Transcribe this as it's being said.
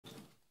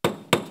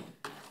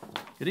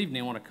Good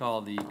evening. I want to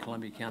call the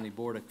Columbia County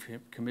Board of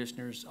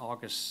Commissioners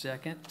August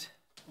 2nd,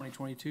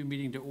 2022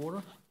 meeting to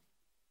order.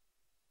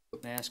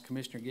 I ask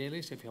Commissioner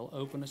Gales if he'll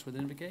open us with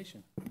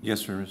invocation.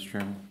 Yes, sir, Mr.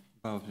 Chairman.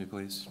 Bow with me,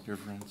 please, dear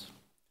friends.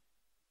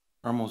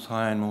 Our most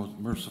high and most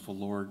merciful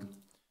Lord,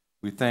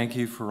 we thank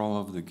you for all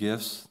of the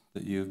gifts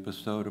that you have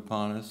bestowed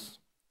upon us,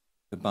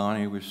 the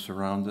bounty which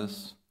surrounds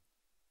us.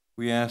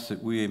 We ask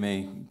that we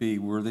may be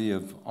worthy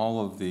of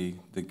all of the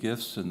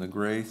gifts and the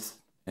grace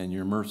and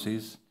your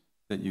mercies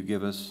that you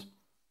give us.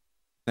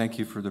 Thank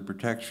you for the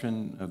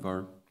protection of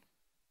our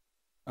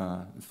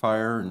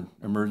fire and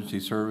emergency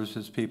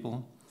services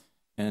people,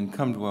 and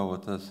come dwell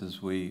with us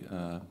as we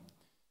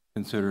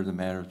consider the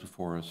matters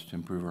before us to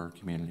improve our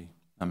community.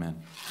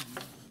 Amen.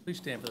 Please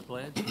stand for the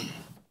pledge.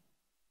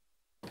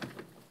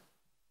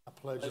 I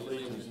pledge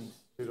allegiance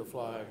to the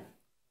flag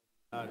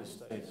of the United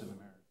States of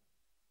America,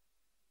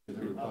 to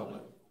the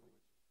republic,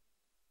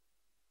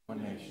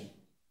 one nation,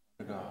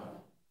 under God,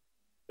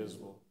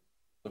 indivisible,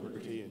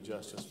 liberty and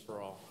justice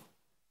for all.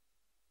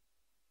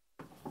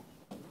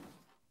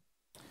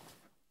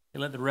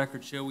 Let the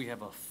record show we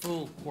have a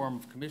full quorum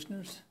of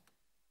commissioners.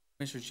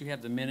 Commissioners, you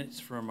have the minutes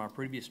from our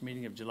previous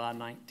meeting of July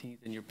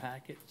 19th in your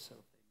packet, so if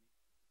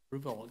they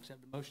approve, I'll accept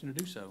the motion to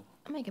do so.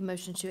 I make a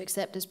motion to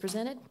accept as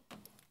presented.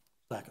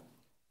 Second.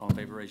 All in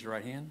favor, raise your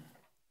right hand.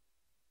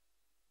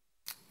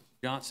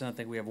 Johnson, I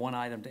think we have one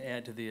item to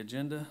add to the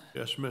agenda.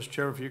 Yes, Mr.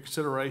 Chairman, for your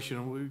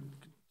consideration, we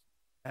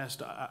asked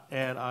to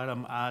add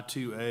item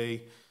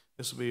I-2A.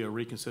 This will be a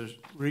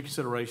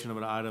reconsideration of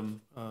an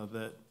item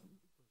that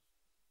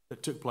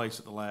took place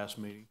at the last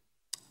meeting.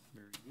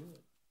 Very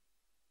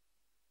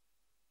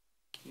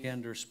good.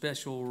 Under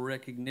special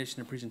recognition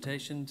and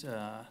presentations,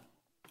 there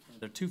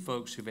are two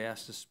folks who've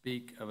asked to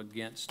speak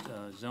against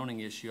zoning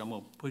issue. I'm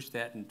going to push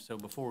that, and so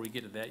before we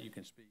get to that, you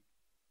can speak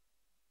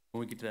when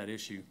we get to that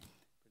issue.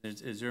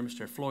 Is there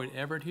Mr. Floyd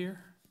Everett here?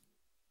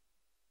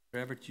 Mr.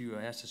 Everett, you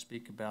asked to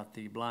speak about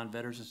the Blind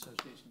Veterans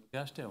Association of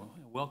Augusta.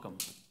 Welcome.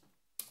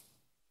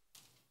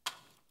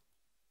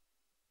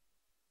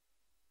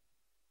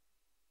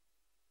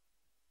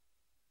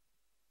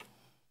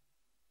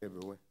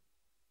 Everyone.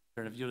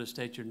 And if you'll just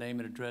state your name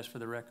and address for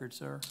the record,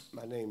 sir.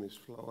 My name is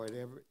Floyd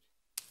Everett.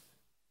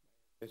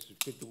 This is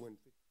 5150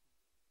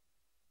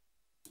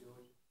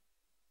 Georgia.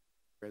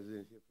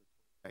 Resident here for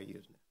 25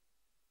 years now.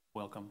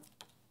 Welcome.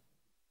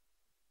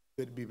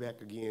 Good to be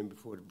back again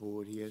before the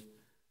board here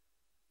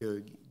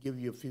to give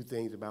you a few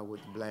things about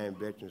what the Blind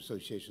Veterans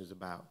Association is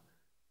about.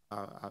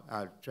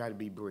 I'll try to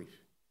be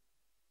brief.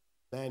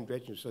 Blind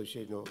Veterans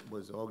Association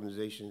was an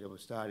organization that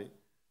was started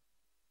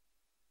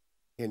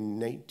in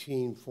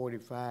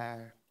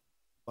 1945,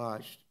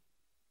 March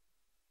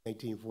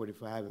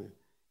 1945, and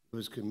it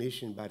was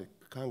commissioned by the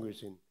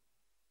Congress in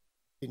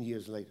 10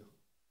 years later,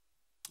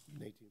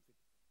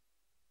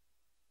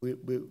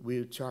 1950. We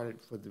were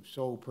chartered for the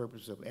sole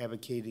purpose of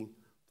advocating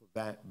for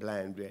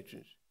blind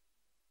veterans.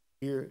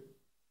 Here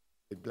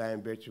at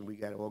Blind Veterans, we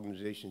got an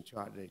organization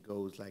chart that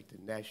goes like the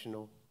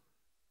national.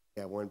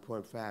 We got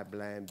 1.5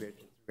 blind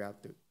veterans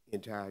throughout the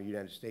entire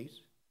United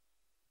States.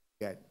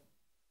 We got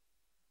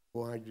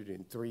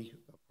 403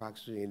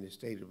 approximately in the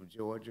state of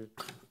Georgia.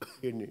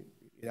 In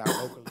our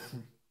local,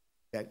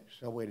 that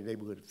somewhere in the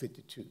neighborhood of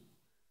 52.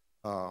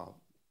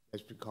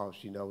 That's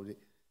because, you know, they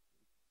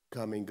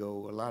come and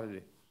go. A lot of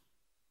the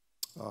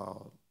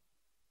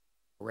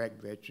Iraq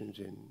veterans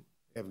in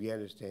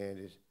Afghanistan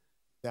is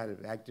not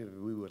as active as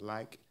we would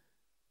like.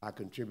 I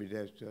contribute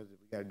that to us. We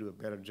got to do a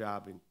better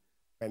job in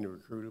trying to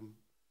recruit them,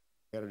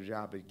 better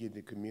job at getting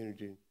the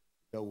community to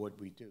know what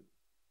we do.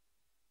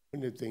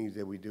 One of the things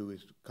that we do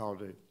is called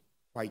the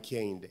White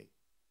Cane Day.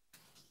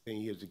 10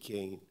 years of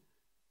cane.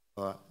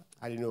 I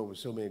didn't know it was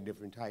so many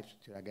different types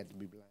until I got to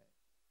be blind.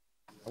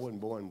 I wasn't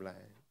born blind.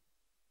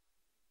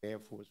 Air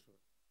Force for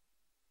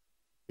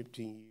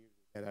 15 years,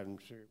 and I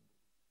served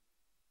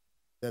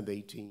another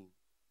 18.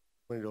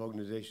 One of the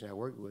organizations I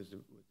worked with was the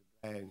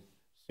Blind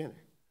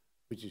Center,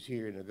 which is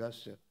here in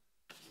Augusta,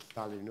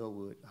 Charlie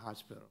Norwood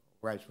Hospital,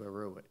 Wrightsville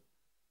Road.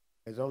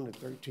 There's only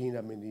 13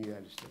 of them in the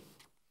United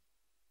States.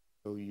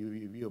 So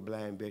if you're a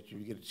blind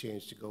veteran, you get a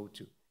chance to go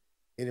to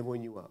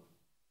anyone you want.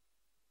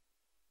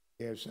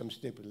 There are some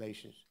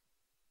stipulations.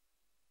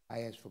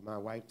 I asked for my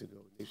wife to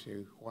go. They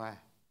said, why?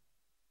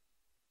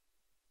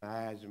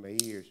 My eyes and my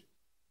ears.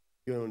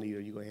 You don't need her.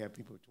 You're going to have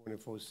people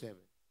 24/7.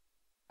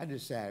 I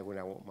decide when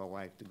I want my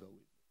wife to go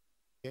with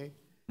me, okay?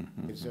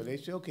 And so they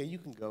said, okay, you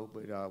can go,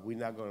 but we're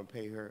not going to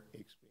pay her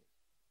expense.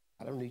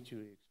 I don't need you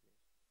to expense.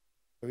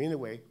 So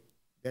anyway,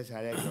 that's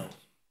how that goes.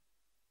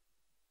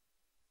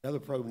 Another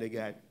program they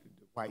got,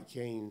 the White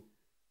Cane,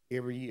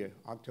 every year,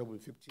 October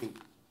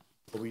 15th.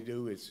 What we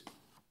do is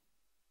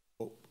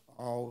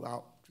all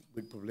out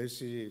with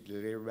publicity to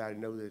let everybody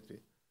know that the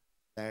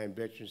Blind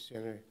Veterans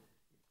Center, in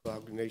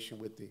coordination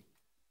with the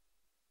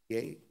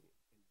VA,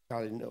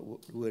 Charlie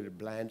Norwood, the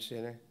Blind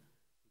Center,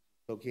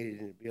 located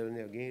in the building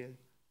there again,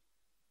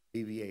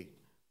 BVA.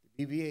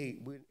 The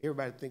BVA,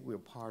 everybody think we're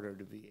part of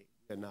the VA.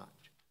 We're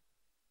not.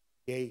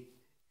 VA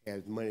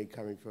has money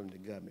coming from the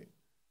government.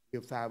 we're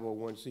a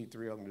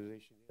 501c3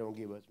 organization. They don't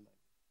give us money.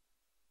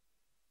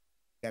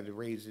 Got to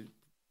raise it.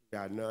 We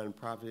got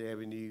nonprofit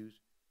avenues,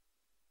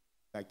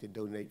 like to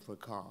donate for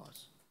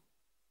cause.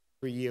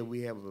 Every year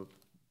we have a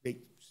big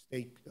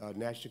state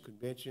national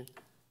convention.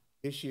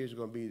 This year is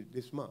going to be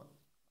this month,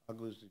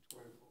 August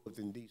the 24th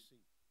in D.C.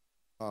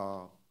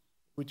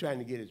 We're trying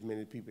to get as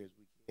many people as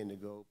we can to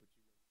go,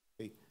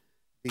 but you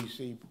know,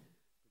 D.C.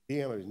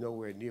 them is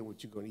nowhere near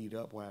what you're going to eat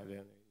up while they're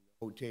in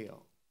the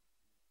hotel.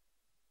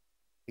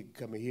 You can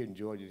come in here in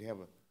Georgia to have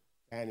a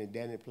fine and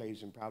dandy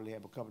place and probably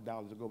have a couple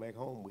dollars to go back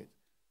home with,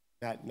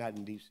 not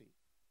in D.C.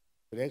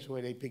 So that's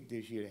where they picked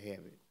this year to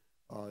have it.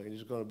 And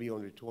it's going to be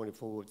on the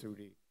 24th through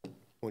the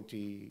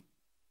 29th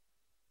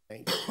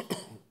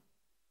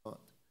month.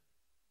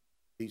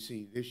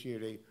 D.C. This year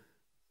they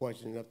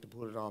fortunate enough to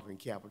put it off in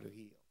Capitol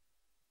Hill.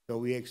 So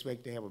we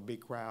expect to have a big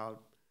crowd.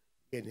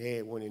 Hadn't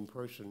had one in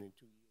person in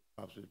 2 years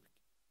after the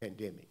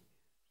pandemic.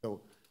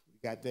 So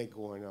we got that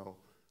going on.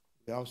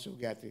 We also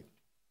got the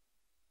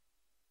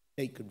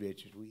state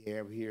conventions we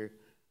have here.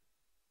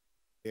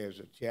 There's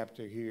a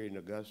chapter here in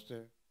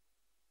Augusta.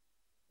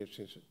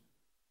 Since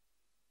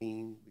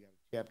we got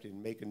a chapter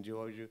in Macon,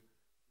 Georgia.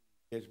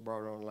 Just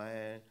brought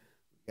online.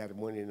 We got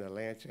one in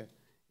Atlanta.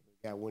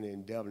 We got one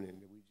in Dublin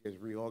that we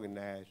just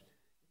reorganized.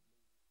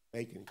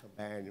 Macon,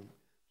 combined them so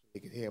they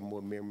could have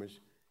more members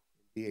and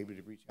be able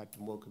to reach out to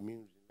more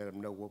communities and let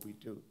them know what we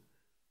do.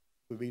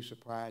 We'd be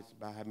surprised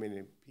by how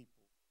many people,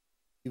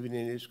 even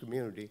in this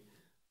community,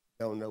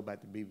 don't know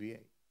about the BVA. Is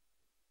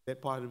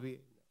that part of the VA?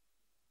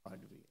 No, part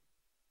of the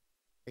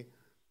VA.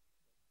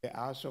 Okay.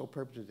 Our sole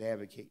purpose is to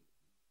advocate.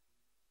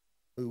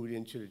 Moved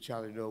into the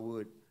Charlie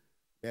Norwood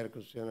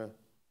Medical Center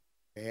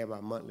to have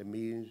our monthly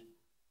meetings.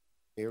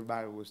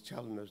 Everybody was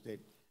telling us that you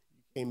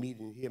can't meet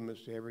in here,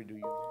 Mr. Everett, do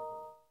you?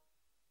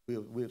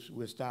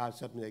 We'll start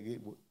something that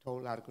get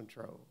totally out of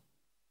control.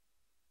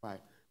 Why?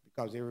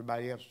 Because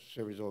everybody else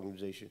service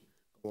organization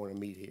want to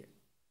meet here.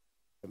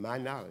 To my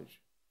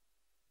knowledge,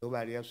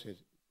 nobody else has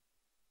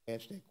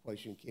asked that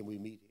question, can we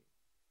meet here?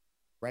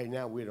 Right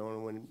now, we're the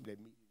only one that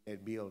meet in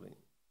that building.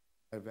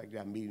 Matter of fact,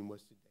 that meeting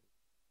was today.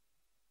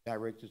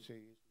 Director said,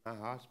 it's my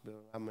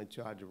hospital, I'm in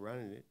charge of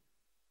running it.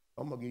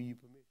 I'm gonna give you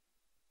permission.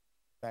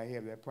 I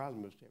have that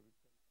problem, Mr. Everett.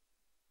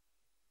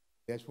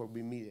 That's where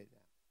we meet at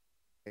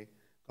now, okay?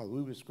 Because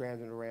we were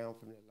scrambling around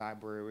from the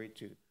library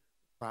to the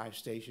fire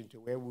station to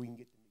wherever we can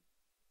get to meet.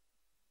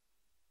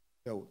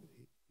 So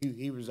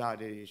he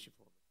resolved that issue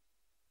for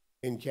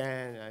me. In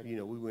kind, you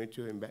know, we went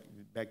to him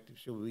back to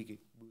so we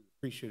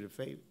appreciate the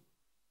favor.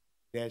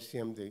 We asked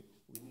him that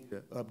we need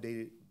an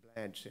updated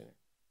blind center.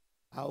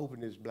 I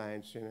opened this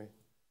blind center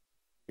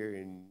here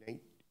in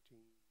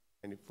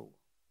 1994.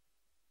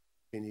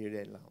 Been here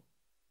that long.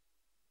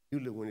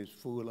 Usually when it's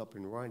full up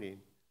and running,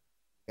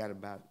 got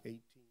about 18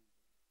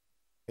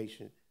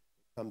 patients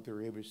that come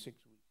through every 6 weeks.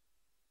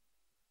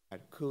 How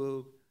to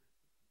cook,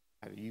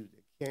 how to use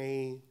the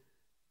cane.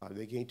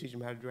 They can't teach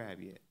them how to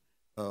drive yet.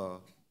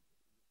 But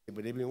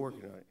they've been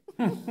working on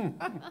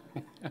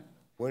it.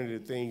 One of the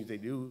things they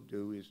do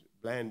is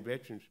blind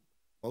veterans,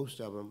 most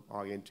of them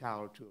are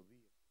entitled to a vehicle.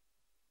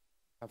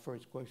 My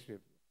first question,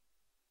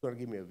 you're going to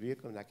give me a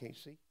vehicle and I can't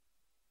see?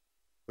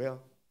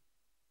 Well,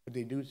 what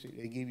they do is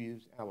they give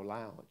you our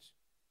allowance,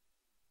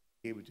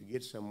 be able to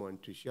get someone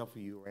to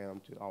shuffle you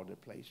around to all the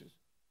places.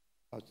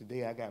 Because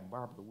today I got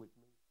Barbara with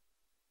me.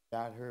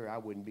 Without her, I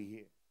wouldn't be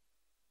here.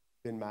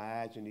 Been my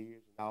eyes and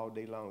ears, and all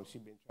day long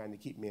she's been trying to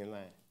keep me in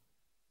line.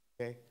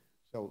 Okay,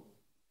 so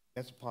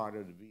that's a part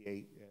of the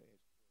VA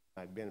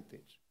my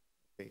benefits.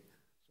 Okay,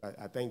 so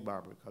I thank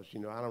Barbara because you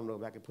know I don't know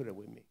if I can put her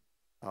with me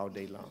all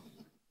day long.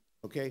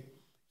 Okay,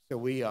 so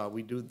we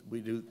do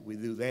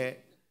that.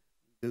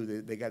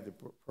 They got the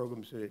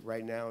program so that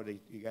right now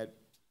you got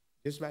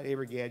just about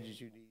every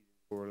gadget you need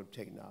in the world of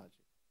technology.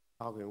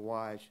 Talking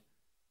watch,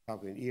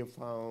 talking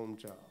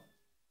earphones,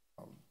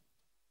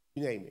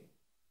 you name it.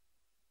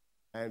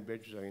 And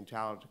veterans are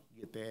entitled to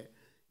get that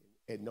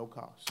at no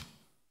cost. As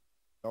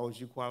long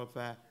as you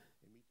qualify and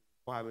meet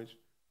the requirements of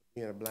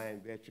being a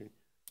blind veteran,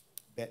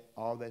 that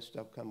all that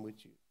stuff come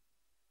with you.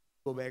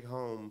 Go back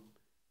home,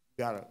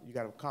 you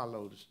got a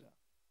carload of stuff.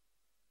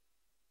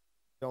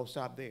 Don't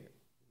stop there. When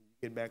you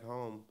get back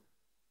home,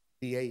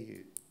 VA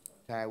here,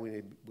 tied with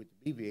the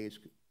BVA,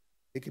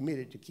 they're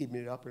committed to keeping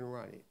it up and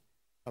running.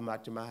 Come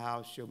out to my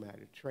house, show me how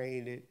to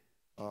train it.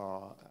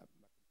 My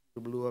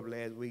computer blew up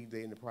last week.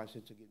 They're in the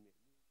process of getting it.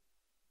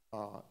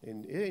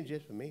 And it ain't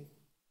just for me.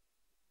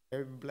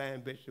 Every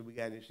blind veteran we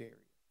got in this area,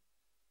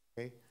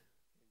 okay?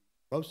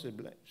 Most of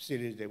the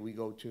cities that we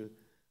go to,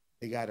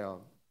 they got a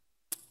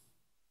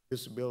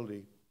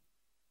disability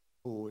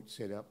board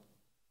set up.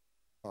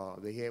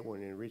 They had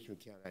one in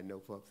Richmond County, I know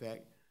for a fact.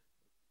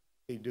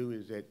 What they do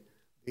is that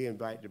they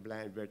invite the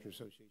Blind Veteran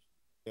Association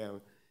down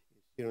and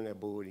sit on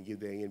that board and give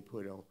their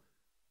input on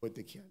what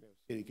the county or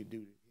city could do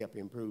to help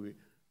improve it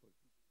for people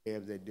who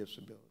have that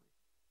disability.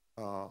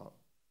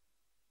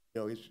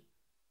 You know, it's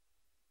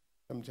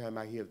sometimes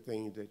I hear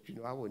things that, you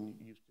know, I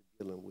wasn't used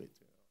to dealing with.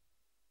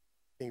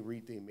 Can't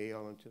read the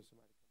mail until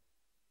somebody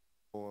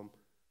comes for them.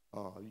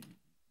 You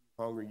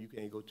hungry, you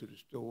can't go to the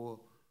store,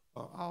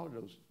 all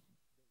those.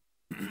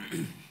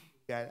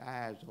 Got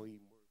eyes don't even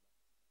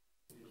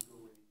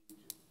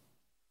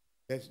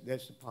worry.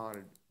 That's the part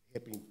of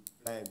helping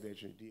blind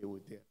veterans deal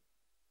with their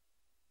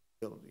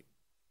ability.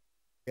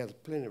 There's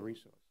plenty of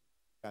resources.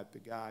 Got the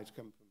guys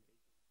coming from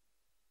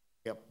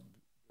help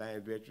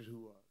blind veterans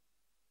who are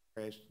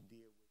stressed to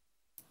deal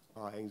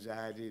with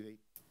anxiety. They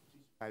teach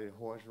them how to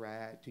horse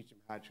ride, teach them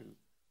how to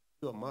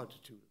do a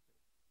multitude of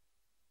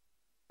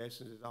things.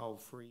 Lessons is all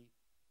free.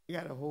 You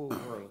got a whole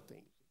world of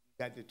things.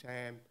 You got the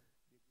time.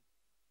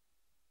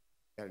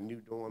 Got a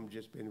new dorm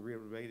just been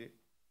renovated.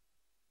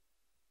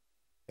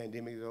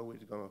 Pandemic is over.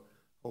 It's going to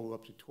hold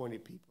up to 20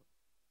 people,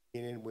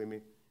 men and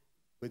women,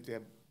 with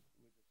the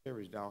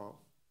service dog,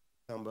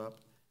 come up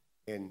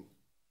and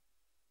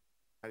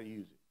how to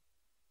use it.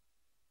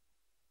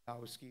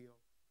 Dog skill.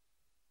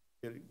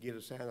 Get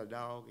assigned a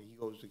dog, and he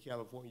goes to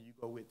California. You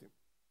go with him.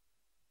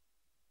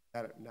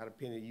 Not a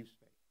penny you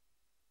spend.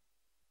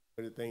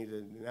 But the things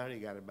that now they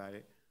got about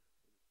it,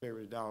 the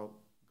service dog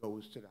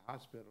goes to the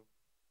hospital.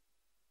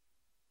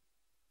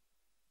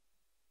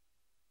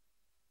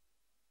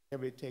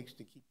 Whatever it takes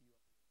to keep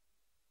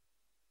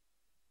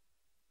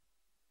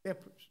you up.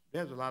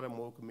 There's a lot of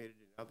more committed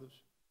than others.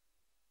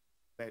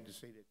 Glad to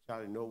say that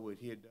Charlie Norwood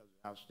here does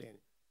it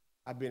outstanding.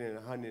 I've been in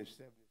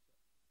 170.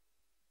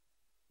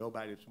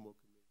 Nobody's more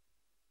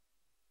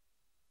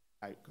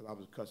committed. Because I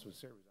was a customer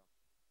service officer.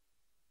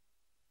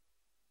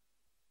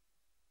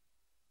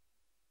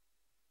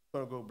 I'm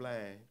gonna go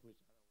blind, which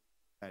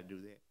I don't try to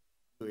do that.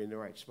 Do it in the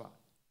right spot.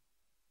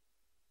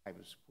 I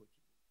will support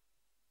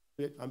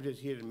you. I'm just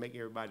here to make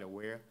everybody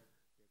aware.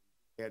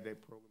 We have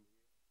that program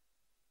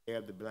here. We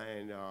have the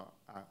blind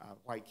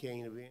White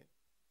Cane event.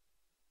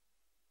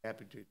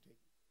 Happy to take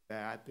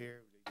that out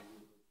there.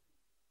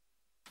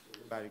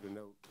 Everybody can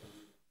know.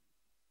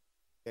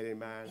 That in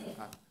mind,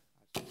 I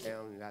sit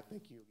down and I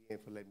thank you again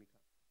for letting me come.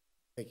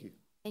 Thank you.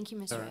 Thank you,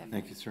 Mr. Everett.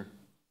 Thank you, sir.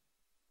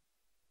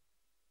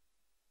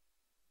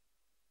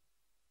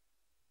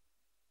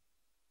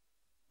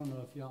 I don't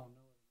know if y'all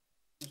know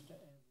it, Mr.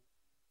 Everett.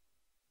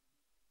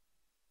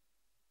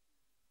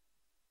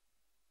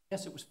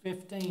 Yes, it was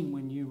 15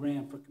 when you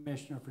ran for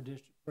commissioner for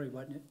District 3,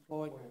 wasn't it,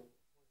 Floyd?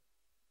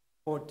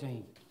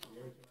 14.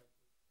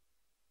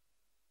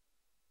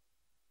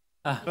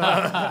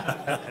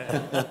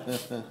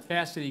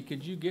 Cassidy,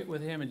 could you get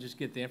with him and just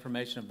get the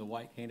information of the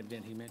White Cane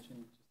event he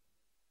mentioned?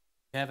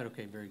 You have it?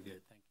 Okay, very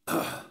good.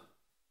 Thank you.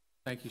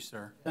 Thank you,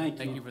 sir. Thank you.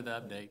 Thank you for the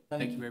update.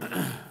 Thank you,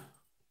 everybody.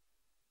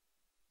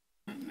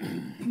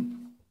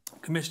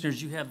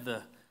 Commissioners, you have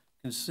the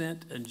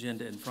consent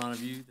agenda in front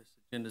of you. This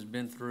agenda's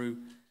been through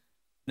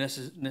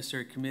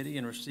necessary committee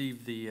and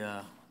received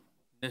the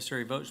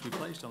necessary votes to be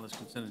placed on this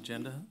consent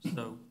agenda.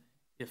 So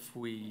if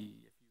you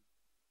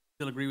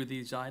still agree with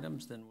these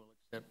items, then we'll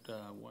accept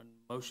one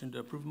motion to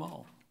approve them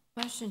all.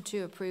 Motion to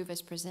approve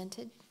as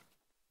presented.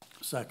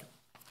 Second.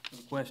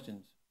 Any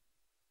questions?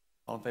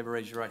 All in favor,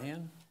 raise your right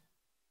hand.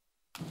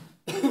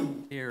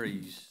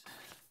 Carries.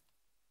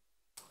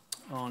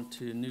 On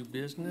to new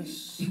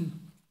business.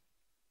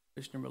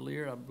 Commissioner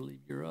Malier, I believe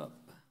you're up.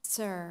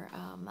 Sir,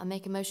 I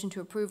make a motion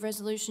to approve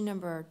resolution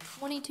number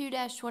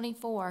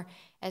 22-24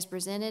 as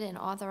presented and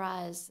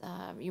authorize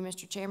you,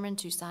 Mr. Chairman,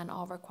 to sign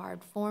all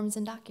required forms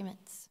and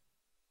documents.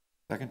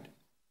 Second.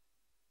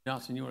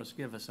 Johnson, you want to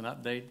give us an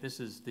update? This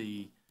is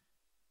the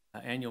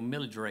annual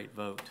millage rate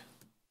vote.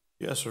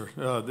 Yes, sir.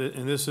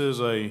 And this is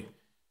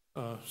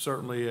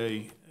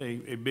certainly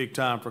a big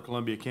time for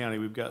Columbia County.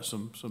 We've got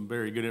some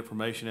very good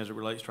information as it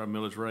relates to our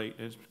millage rate.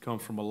 It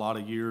comes from a lot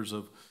of years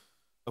of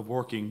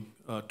working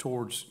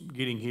towards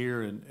getting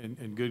here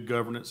and good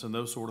governance and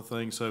those sort of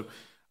things. So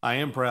I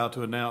am proud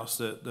to announce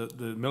that the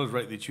millage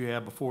rate that you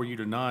have before you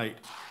tonight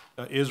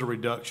is a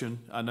reduction.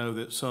 I know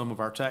that some of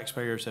our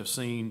taxpayers have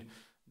seen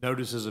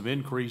notices of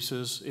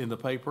increases in the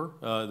paper.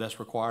 That's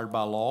required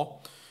by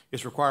law.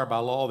 It's required by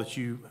law that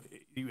you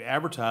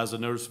advertise a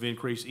notice of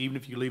increase even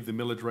if you leave the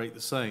millage rate the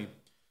same.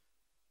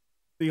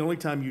 The only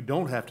time you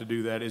don't have to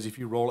do that is if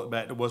you roll it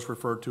back to what's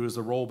referred to as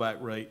the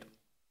rollback rate.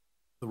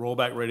 The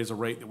rollback rate is a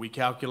rate that we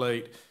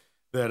calculate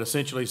that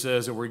essentially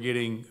says that we're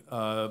getting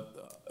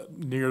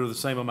near the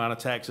same amount of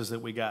taxes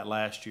that we got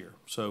last year.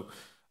 So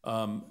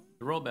the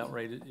rollback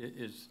rate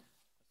is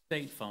a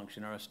state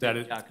function or a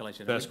state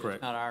calculation. That's correct.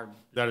 It's not our.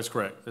 That is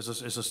correct. It's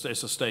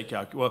a state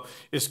calculation. Well,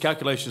 it's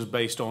calculations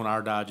based on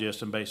our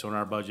digest and based on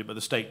our budget, but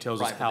the state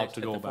tells us how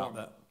to go about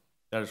that.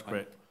 That is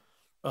correct.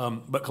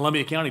 But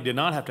Columbia County did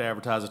not have to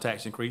advertise a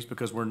tax increase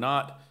because we're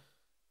not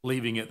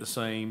leaving it the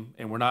same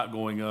and we're not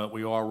going up.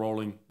 We are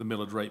rolling the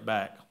millage rate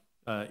back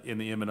in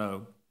the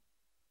M&O.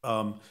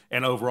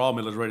 And overall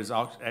millage rate is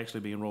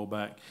actually being rolled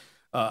back.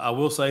 I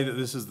will say that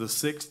this is the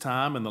 6th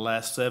time in the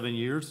last 7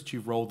 years that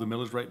you've rolled the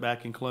millage rate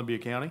back in Columbia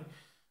County.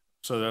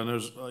 So then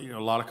there's a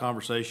lot of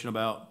conversation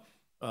about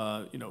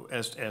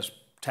as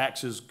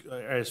taxes,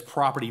 as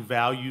property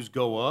values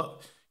go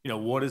up,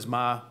 what is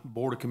my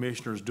Board of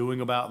Commissioners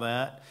doing about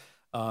that?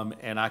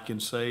 And I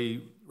can say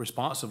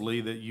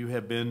responsibly that you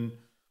have been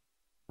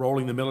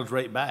rolling the millage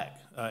rate back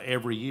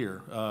every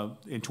year.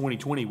 In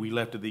 2020, we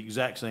left it the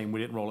exact same.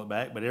 We didn't roll it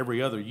back, but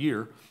every other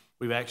year,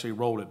 we've actually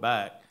rolled it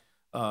back,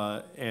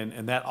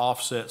 and that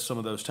offsets some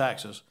of those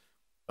taxes.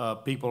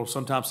 People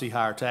sometimes see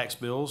higher tax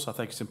bills. I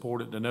think it's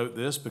important to note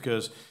this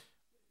because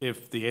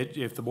if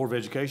the Board of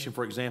Education,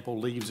 for example,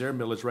 leaves their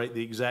millage rate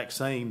the exact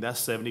same, that's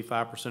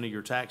 75% of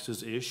your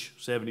taxes-ish,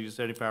 70 to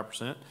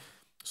 75%.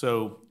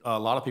 So a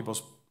lot of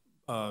people's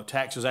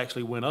taxes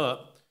actually went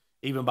up,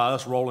 even by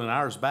us rolling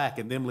ours back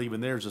and them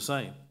leaving theirs the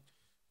same.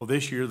 Well,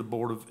 this year, the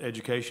Board of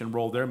Education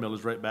rolled their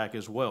millage rate back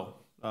as well.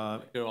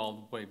 Go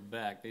all the way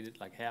back. They did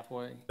like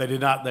halfway? They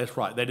did not, that's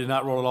right. They did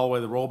not roll it all the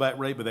way to the rollback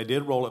rate, but they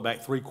did roll it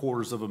back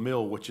 3/4 of a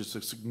mil, which is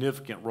a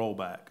significant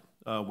rollback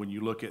when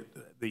you look at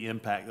the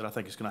impact that I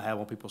think it's going to have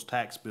on people's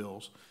tax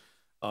bills.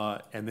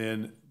 And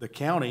then the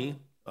county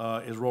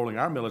is rolling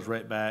our millage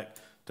rate back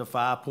to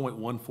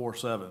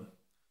 5.147.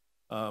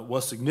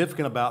 What's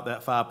significant about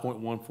that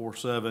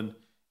 5.147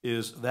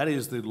 is that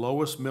is the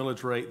lowest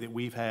millage rate that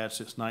we've had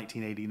since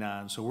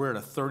 1989. So we're at a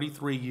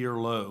 33-year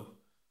low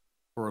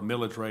for a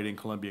millage rate in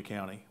Columbia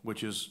County,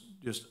 which is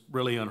just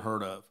really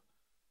unheard of,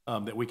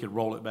 that we could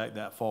roll it back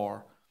that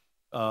far.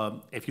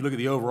 If you look at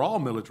the overall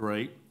millage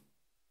rate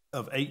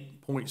of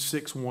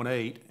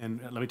 8.618,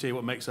 and let me tell you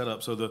what makes that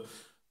up. So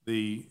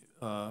the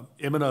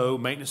M&O,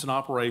 maintenance and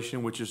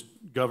operation, which is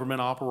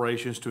government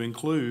operations to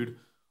include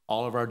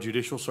all of our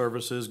judicial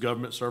services,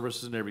 government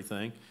services and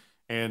everything,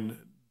 and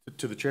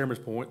to the chairman's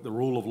point, the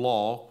rule of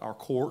law, our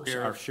courts,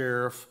 our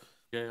sheriff,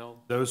 Jail.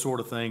 those sort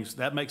of things,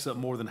 that makes up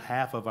more than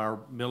half of our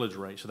millage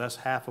rate. So that's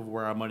half of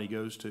where our money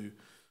goes to.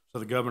 So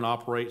the government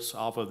operates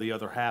off of the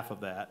other half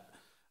of that.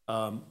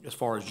 As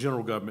far as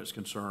general government is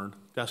concerned,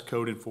 that's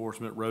code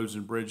enforcement, roads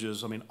and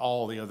bridges, I mean,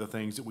 all the other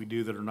things that we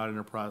do that are not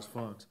enterprise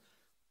funds.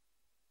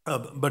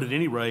 But at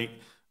any rate,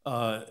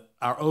 our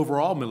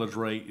overall millage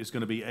rate is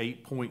going to be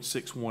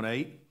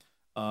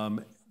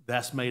 8.618.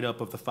 That's made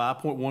up of the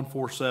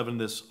 5.147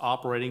 that's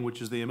operating,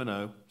 which is the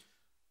M&O,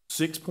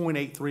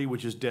 6.83,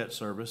 which is debt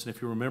service. And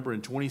if you remember,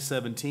 in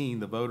 2017,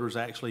 the voters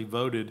actually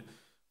voted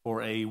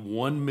for a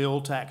 1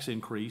 mil tax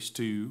increase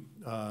to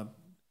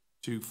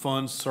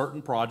fund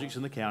certain projects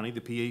in the county,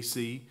 the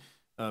PAC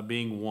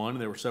being one.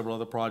 There were several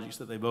other projects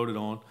that they voted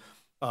on.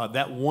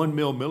 That 1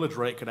 mil millage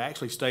rate could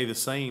actually stay the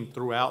same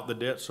throughout the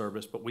debt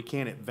service, but we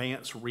can't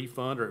advance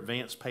refund or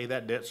advance pay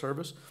that debt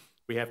service.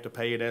 We have to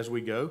pay it as we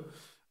go.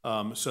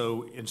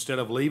 So instead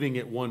of leaving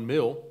it 1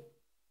 mil,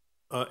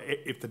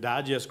 if the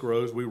digest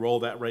grows, we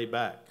roll that rate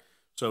back.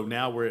 So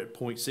now we're at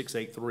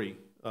 0.683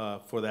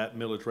 for that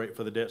millage rate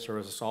for the debt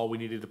service. That's all we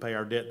needed to pay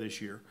our debt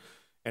this year.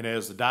 And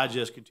as the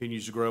digest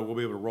continues to grow, we'll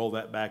be able to roll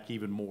that back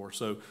even more.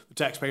 So the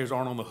taxpayers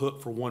aren't on the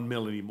hook for 1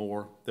 mil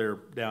anymore. They're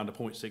down to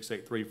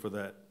 0.683 for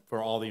that,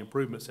 for all the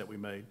improvements that we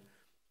made.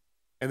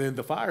 And then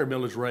the fire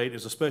millage rate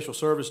is a special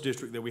service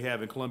district that we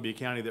have in Columbia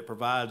County that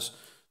provides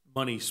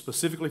money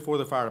specifically for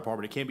the fire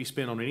department. It can't be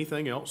spent on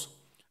anything else.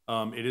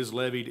 It is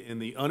levied in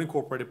the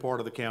unincorporated part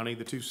of the county.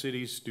 The two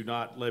cities do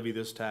not levy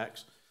this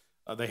tax.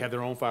 They have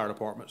their own fire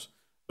departments.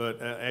 But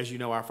as you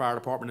know, our fire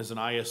department is an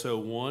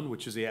ISO 1,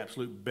 which is the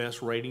absolute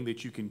best rating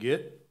that you can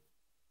get.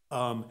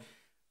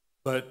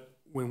 But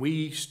when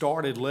we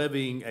started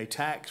levying a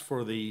tax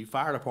for the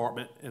fire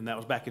department, and that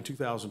was back in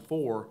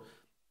 2004,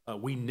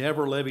 we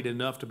never levied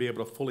enough to be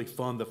able to fully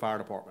fund the fire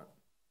department.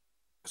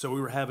 So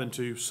we were having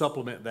to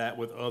supplement that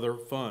with other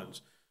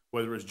funds,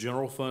 whether it's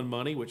general fund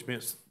money, which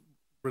meant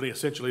really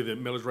essentially the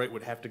millage rate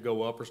would have to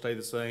go up or stay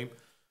the same,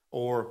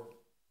 or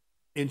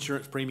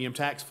insurance premium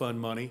tax fund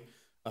money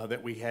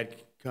that we had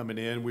coming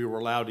in. We were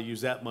allowed to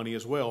use that money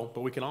as well,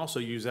 but we can also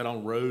use that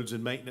on roads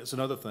and maintenance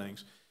and other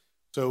things.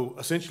 So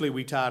essentially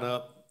we tied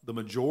up the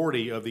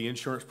majority of the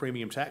insurance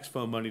premium tax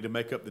fund money to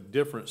make up the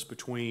difference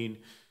between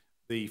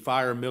the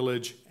fire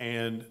millage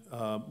and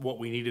what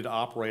we needed to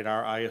operate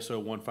our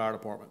ISO 1 fire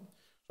department.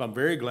 So I'm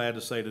very glad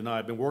to say tonight,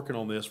 I've been working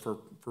on this for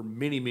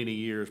many, many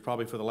years,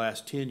 probably for the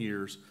last 10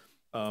 years.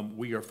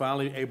 We are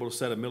finally able to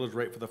set a millage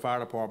rate for the fire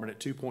department at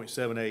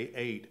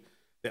 2.788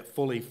 that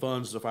fully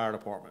funds the fire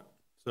department.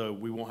 So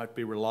we won't have to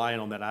be relying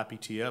on that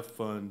IPTF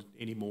fund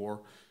anymore.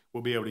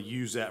 We'll be able to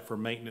use that for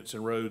maintenance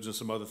and roads and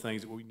some other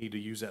things that we need to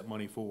use that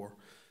money for.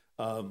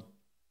 All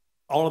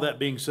of that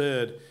being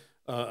said,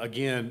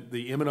 again,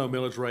 the M&O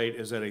millage rate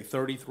is at a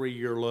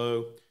 33-year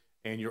low,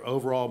 and your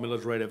overall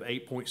millage rate of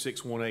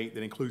 8.618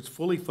 that includes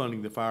fully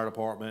funding the fire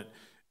department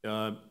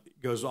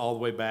goes all the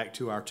way back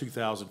to our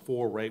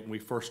 2004 rate when we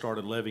first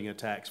started levying a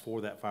tax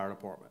for that fire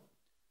department.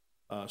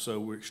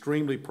 So we're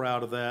extremely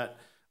proud of that.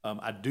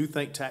 I do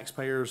think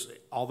taxpayers,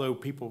 although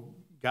people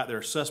got their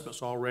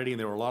assessments already and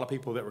there were a lot of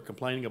people that were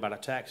complaining about a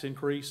tax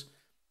increase,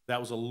 that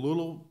was a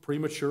little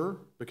premature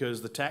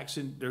because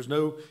there's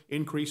no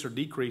increase or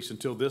decrease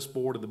until this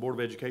board and the Board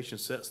of Education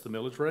sets the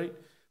millage rate.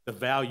 The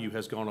value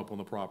has gone up on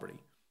the property.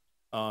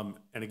 And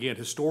again,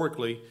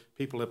 historically,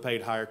 people have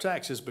paid higher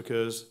taxes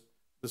because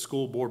the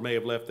school board may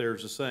have left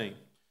theirs the same.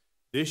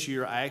 This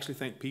year, I actually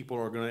think people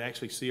are going to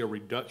actually see a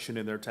reduction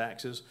in their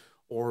taxes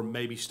or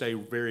maybe stay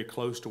very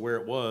close to where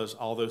it was,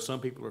 although some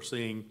people are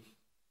seeing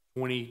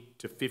 $20,000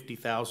 to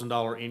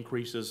 $50,000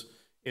 increases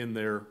in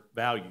their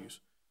values.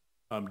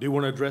 Do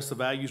want to address the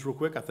values real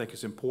quick. I think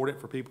it's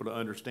important for people to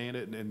understand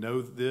it and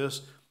know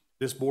this.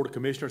 This Board of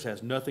Commissioners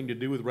has nothing to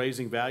do with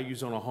raising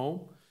values on a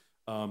home.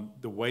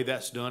 The way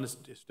that's done is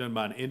it's done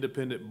by an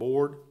independent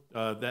board.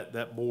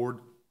 That board,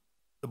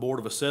 the Board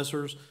of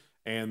Assessors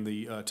and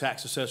the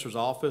Tax Assessor's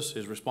Office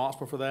is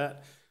responsible for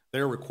that.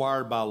 They're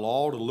required by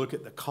law to look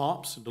at the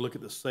comps and to look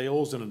at the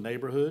sales in a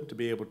neighborhood to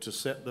be able to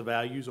set the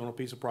values on a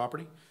piece of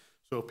property.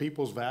 So if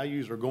people's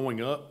values are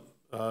going up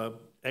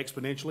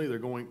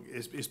exponentially,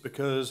 it's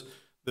because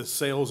the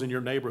sales in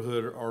your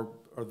neighborhood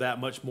are that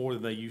much more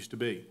than they used to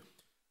be.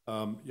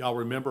 Y'all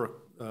remember,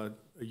 I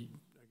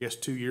guess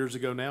 2 years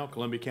ago now,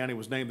 Columbia County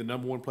was named the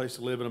 #1 place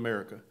to live in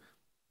America.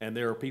 And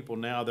there are people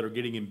now that are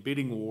getting in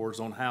bidding wars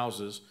on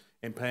houses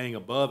and paying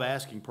above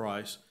asking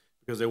price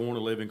because they want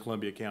to live in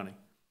Columbia County.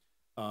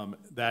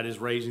 That is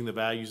raising the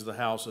values of the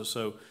houses.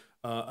 So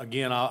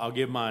again, I'll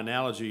give my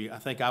analogy. I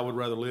think I would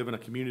rather live in a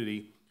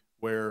community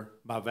where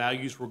my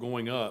values were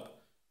going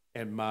up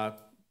and my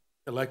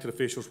elected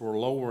officials were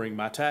lowering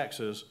my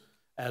taxes,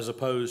 as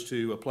opposed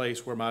to a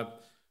place where my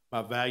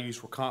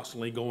values were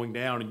constantly going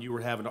down and you were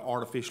having to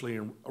artificially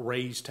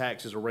raise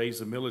taxes or raise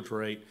the millage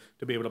rate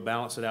to be able to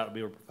balance it out and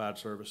be able to provide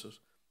services.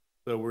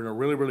 So we're in a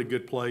really, really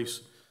good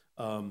place.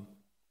 I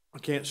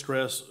can't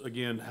stress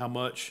again how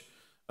much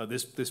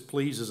this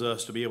pleases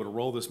us to be able to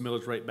roll this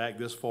millage rate back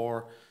this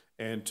far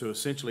and to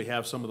essentially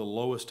have some of the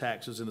lowest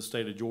taxes in the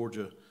state of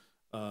Georgia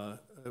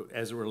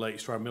as it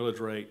relates to our millage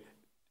rate,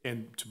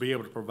 and to be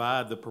able to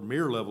provide the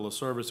premier level of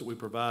service that we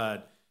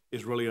provide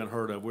is really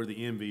unheard of. We're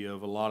the envy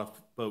of a lot of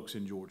folks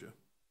in Georgia.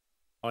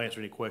 I'll answer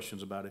any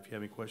questions about it if you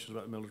have any questions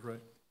about the millage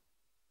rate.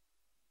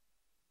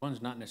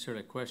 One's not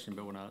necessarily a question,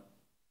 but when I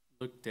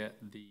looked at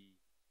the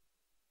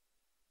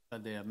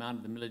amount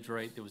of the millage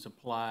rate that was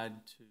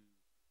applied to,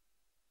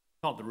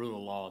 called the rule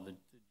of law, the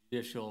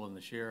judicial and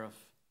the sheriff,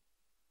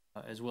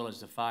 as well as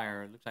the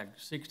fire, it looks like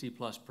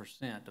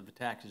 60+% of the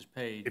taxes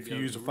paid. If you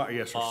use the fire,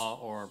 yes, sir. Law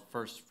or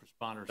first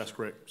responders. That's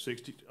correct.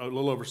 A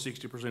little over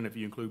 60% if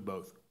you include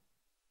both.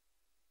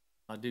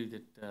 I do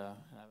that. I've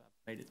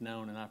made it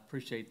known, and I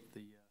appreciate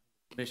the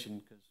commission,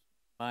 because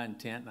my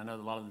intent, and I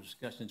know a lot of the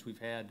discussions we've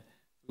had,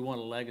 we want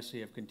a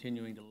legacy of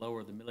continuing to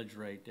lower the millage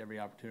rate every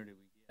opportunity we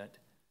get,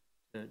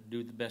 to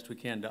do the best we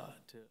can to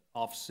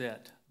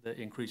offset the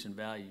increase in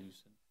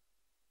values.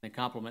 And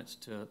compliments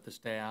to the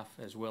staff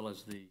as well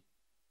as the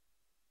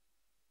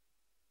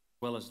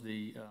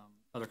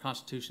other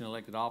constitutional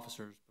elected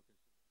officers,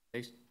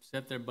 because they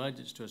set their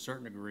budgets to a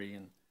certain degree,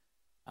 and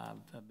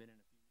I've been in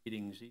a few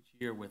meetings each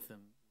year with them,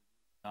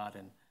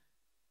 and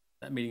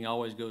that meeting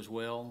always goes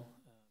well.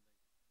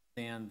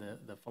 They understand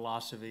the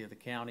philosophy of the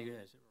county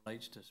as it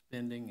relates to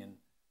spending, and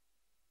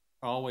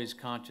are always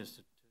conscious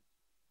to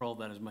control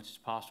that as much as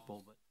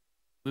possible. But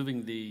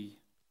moving the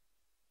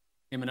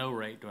M&O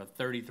rate to a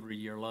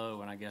 33-year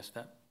low, and I guess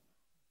that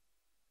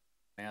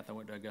math, I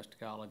went to Augusta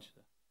College.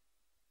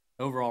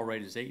 The overall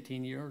rate is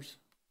 18 years.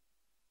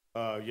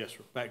 Yes,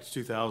 sir. Back to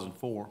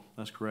 2004.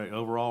 That's correct.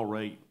 Overall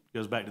rate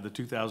goes back to the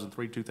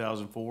 2003,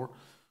 2004.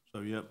 So,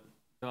 yep.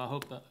 So I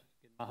hope that,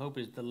 my hope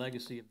is the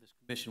legacy of this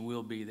commission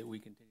will be that we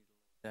continue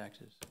to lower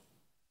taxes.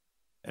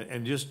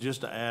 And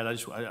just to add, I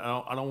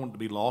don't want it to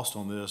be lost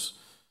on this.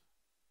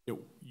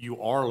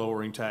 You are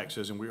lowering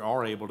taxes, and we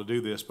are able to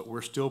do this, but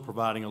we're still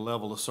providing a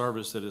level of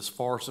service that is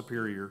far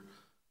superior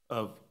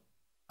of,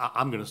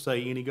 I'm going to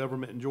say, any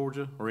government in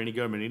Georgia or any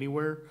government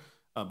anywhere.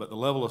 But the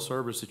level of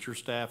service that your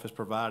staff is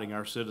providing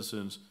our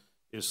citizens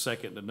is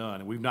second to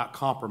none. And we've not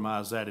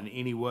compromised that in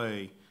any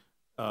way,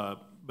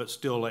 but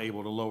still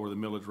able to lower the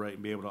millage rate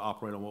and be able to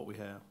operate on what we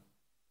have.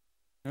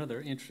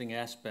 Another interesting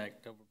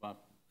aspect over my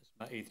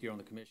 8th year on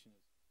the commission is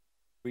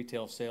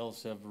retail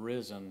sales have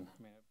risen.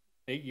 I mean,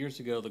 8 years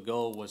ago, the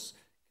goal was,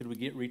 could we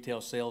get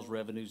retail sales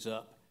revenues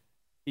up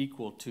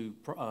equal to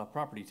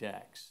property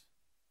tax?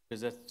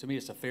 Because that, to me,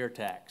 it's a fair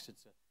tax.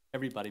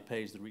 Everybody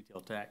pays the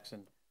retail tax,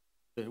 and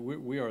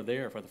we are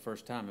there for the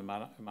first time. Am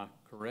I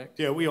correct?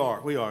 Yeah, we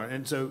are.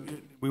 And so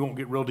we won't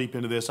get real deep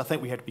into this. I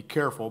think we have to be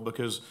careful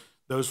because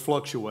those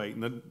fluctuate.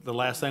 And the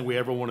last thing we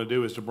ever want to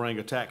do is to bring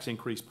a tax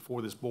increase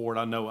before this board.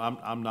 I know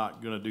I'm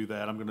not going to do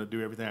that. I'm going to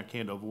do everything I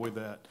can to avoid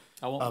that.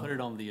 I won't put it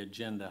on the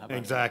agenda. How about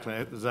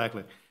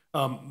exactly.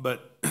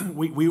 But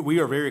we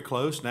are very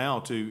close now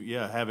to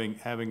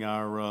having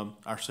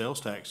our sales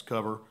tax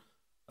cover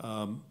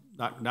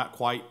not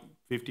quite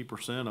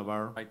 50% of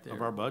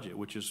our budget,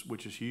 which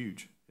is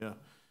huge. Yeah.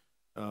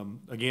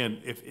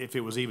 Again, if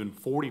it was even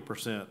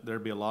 40%,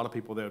 there'd be a lot of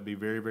people that would be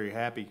very, very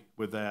happy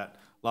with that.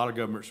 A lot of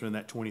governments are in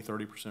that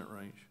 20-30%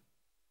 range.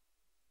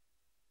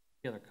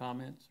 Any other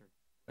comments or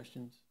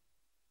questions?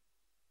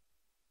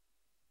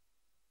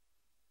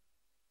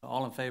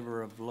 All in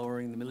favor of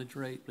lowering the millage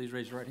rate, please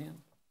raise your right hand.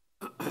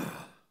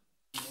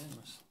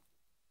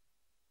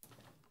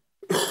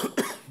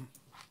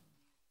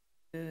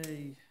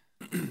 Okay.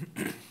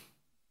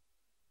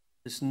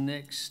 This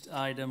next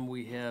item,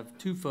 we have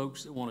two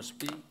folks that want to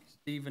speak,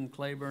 Stephen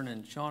Claiborne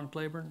and Sean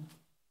Claiborne.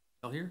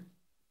 Y'all here?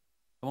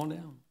 Come on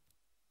down.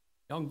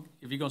 Y'all,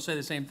 if you're gonna say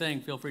the same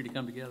thing, feel free to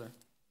come together.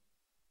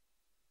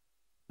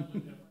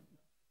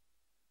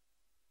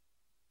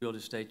 You'll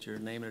just state your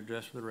name and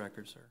address for the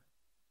record, sir.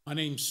 My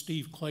name's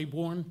Steve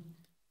Claiborne,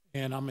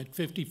 and I'm at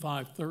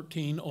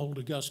 5513 Old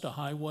Augusta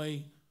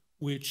Highway,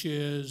 which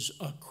is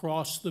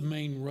across the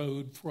main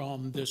road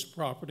from this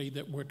property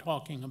that we're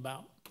talking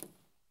about.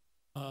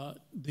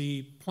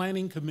 The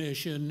Planning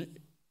Commission,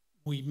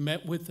 we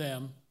met with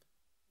them,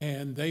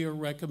 and they are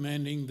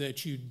recommending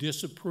that you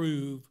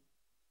disapprove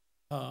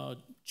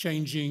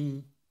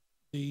changing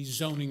the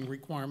zoning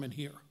requirement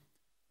here.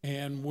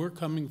 And we're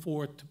coming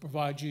forth to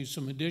provide you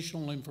some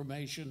additional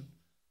information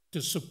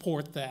to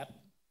support that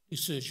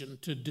decision,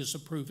 to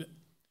disapprove it.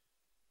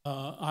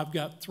 I've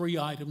got 3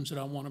 items that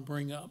I want to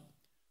bring up.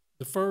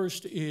 The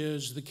first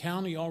is the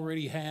county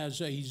already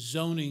has a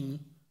zoning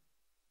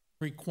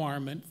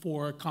requirement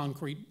for a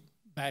concrete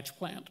batch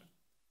plant,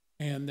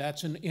 and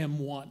that's an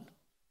M1.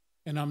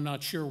 And I'm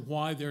not sure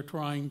why they're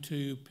trying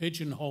to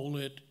pigeonhole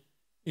it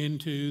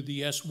into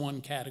the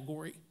S1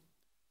 category.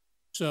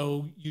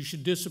 So you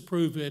should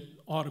disapprove it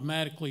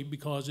automatically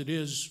because it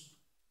is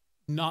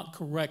not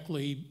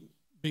correctly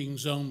being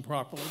zoned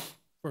properly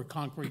for a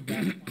concrete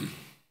batch plant.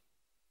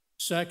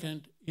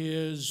 Second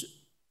is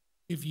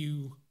if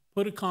you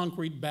put a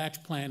concrete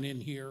batch plant in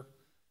here,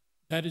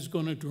 that is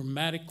going to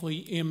dramatically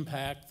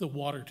impact the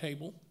water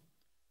table.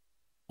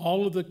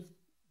 All of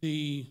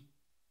the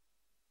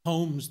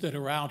homes that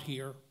are out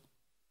here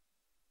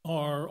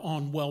are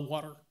on well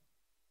water.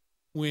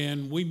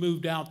 When we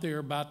moved out there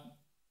about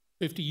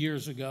 50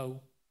 years ago,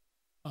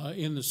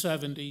 in the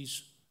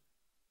 70s,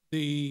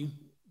 the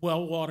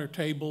well water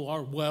table,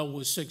 our well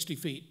was 60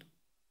 feet.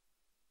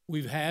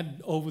 We've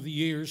had over the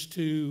years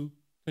to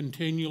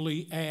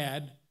continually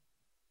add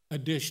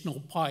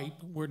additional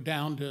pipe. We're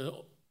down to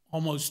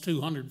almost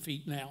 200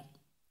 feet now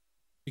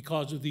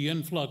because of the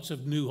influx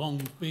of new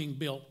homes being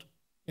built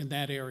in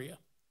that area.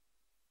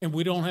 And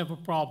we don't have a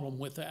problem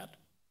with that.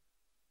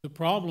 The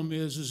problem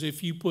is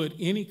if you put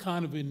any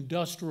kind of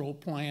industrial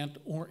plant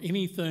or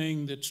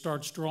anything that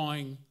starts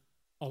drawing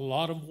a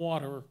lot of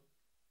water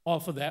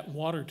off of that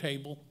water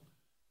table,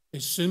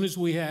 as soon as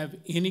we have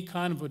any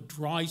kind of a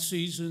dry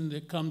season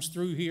that comes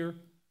through here,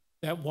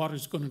 that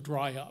water's going to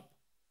dry up.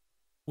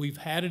 We've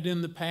had it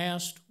in the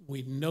past.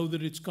 We know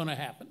that it's going to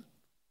happen.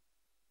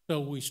 So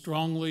we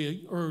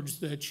strongly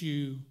urge that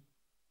you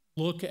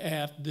look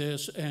at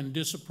this and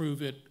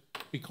disapprove it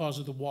because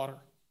of the water.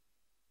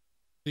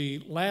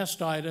 The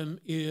last item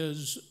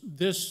is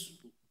this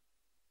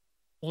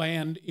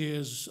land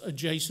is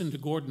adjacent to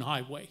Gordon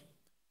Highway.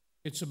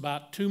 It's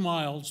about 2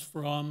 miles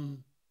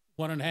from,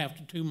 1.5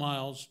 to 2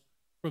 miles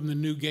from the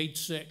new Gate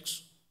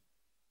 6.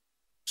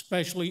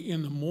 Especially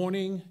in the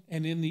morning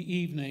and in the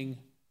evening,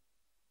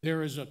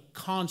 there is a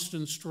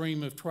constant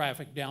stream of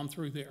traffic down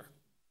through there.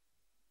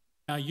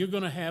 Now you're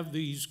going to have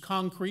these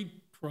concrete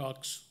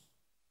trucks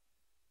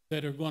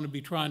that are going to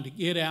be trying to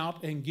get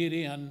out and get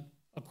in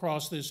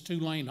across this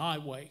 2-lane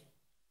highway.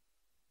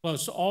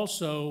 Plus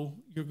also,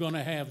 you're going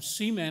to have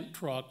cement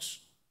trucks,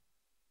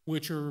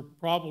 which are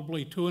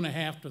probably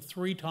 2.5 to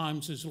 3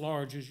 times as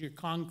large as your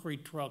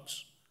concrete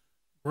trucks,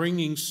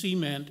 bringing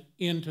cement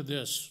into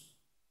this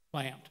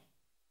plant.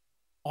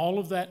 All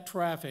of that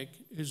traffic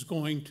is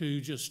going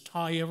to just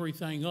tie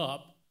everything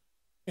up,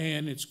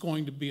 and it's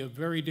going to be a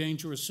very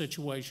dangerous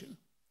situation.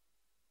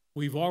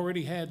 We've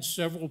already had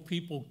several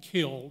people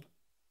killed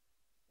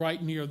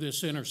right near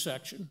this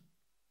intersection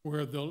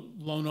where the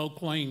Lone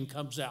Oak Lane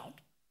comes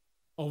out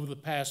over the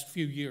past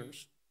few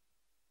years,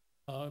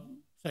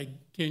 say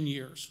 10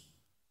 years.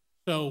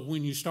 So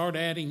when you start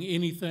adding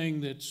anything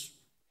that's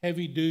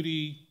heavy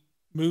duty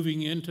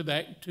moving into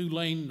that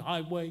 2-lane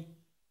highway,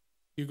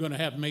 you're going to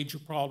have major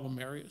problem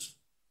areas,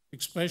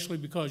 especially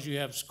because you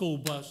have school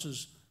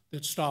buses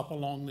that stop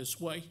along this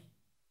way.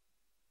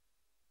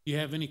 Do you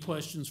have any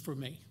questions for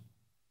me?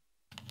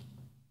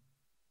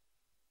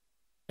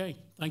 Okay,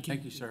 thank you.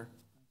 Thank you, sir.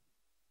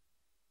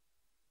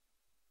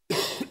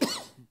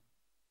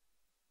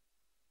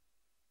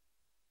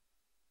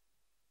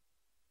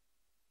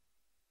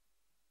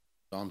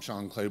 I'm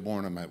Sean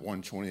Claiborne. I'm at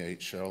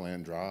 128 Cheryl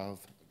Ann Drive,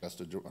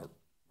 Augusta, or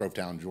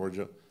Grovetown,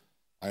 Georgia.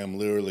 I am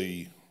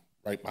literally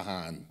right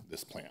behind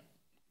this plant.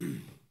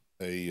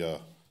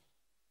 If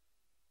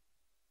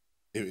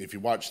you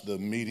watch the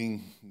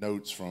meeting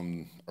notes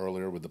from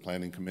earlier with the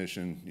Planning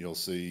Commission, you'll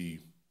see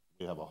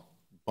we have a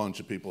bunch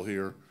of people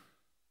here.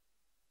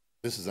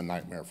 This is a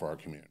nightmare for our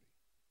community.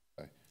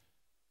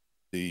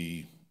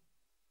 Okay?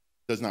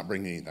 Does not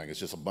bring anything.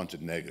 It's just a bunch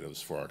of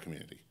negatives for our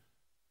community.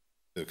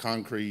 The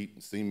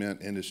concrete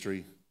cement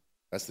industry,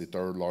 that's the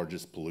 3rd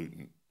largest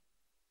pollutant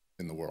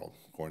in the world,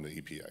 according to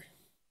the EPA.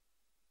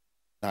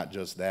 Not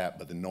just that,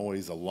 but the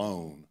noise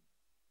alone,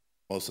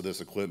 most of this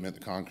equipment,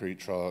 the concrete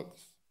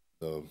trucks,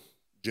 the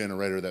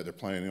generator that they're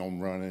planning on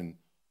running,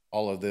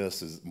 all of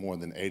this is more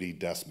than 80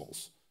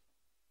 decibels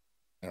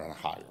and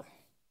higher.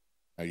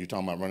 Now you're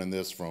talking about running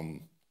this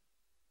from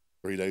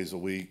 3 days a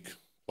week,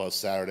 plus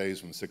Saturdays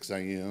from 6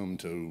 a.m.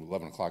 to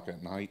 11 o'clock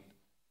at night.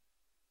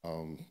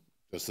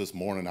 Just this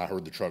morning, I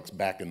heard the trucks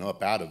backing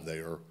up out of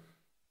there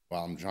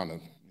while I'm trying to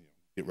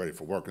get ready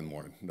for work in the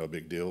morning. No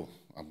big deal.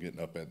 I'm getting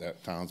up at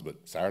that times, but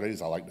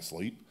Saturdays I like to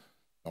sleep.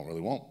 Don't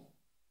really want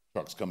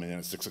trucks coming in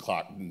at 6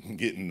 o'clock and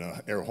getting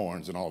air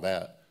horns and all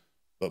that.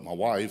 But my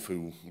wife,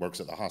 who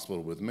works at the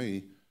hospital with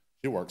me,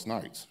 she works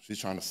nights. She's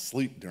trying to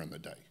sleep during the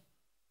day.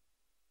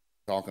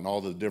 Talking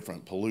all the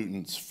different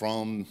pollutants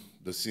from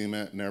the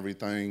cement and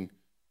everything.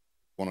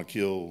 Want to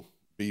kill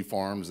bee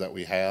farms that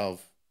we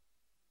have.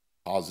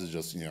 Causes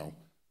just,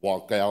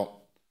 walk out,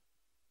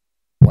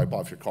 wipe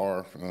off your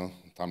car,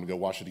 time to go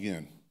wash it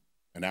again.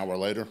 An hour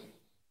later,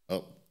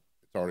 it's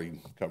already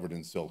covered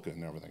in silica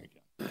and everything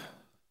again.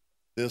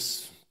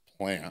 This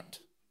plant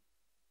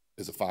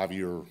is a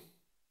 5-year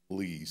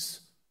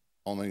lease.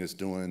 Only thing it's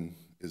doing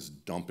is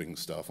dumping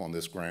stuff on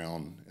this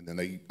ground, and then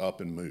they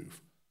up and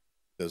move.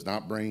 Does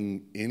not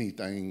bring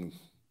anything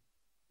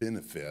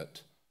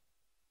benefit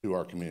to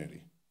our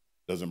community.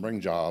 Doesn't bring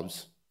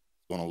jobs.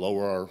 It's going to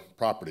lower our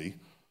property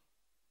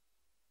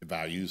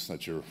values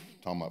that you're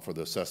talking about for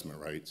the assessment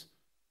rates.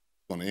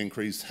 It's going to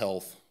increase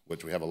health,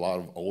 which we have a lot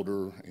of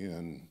older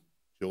and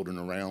children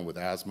around with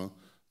asthma.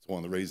 It's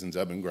one of the reasons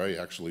Eben Gray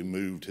actually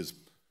moved his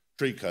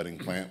tree cutting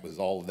plant, was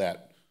all of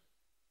that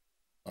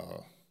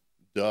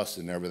dust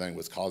and everything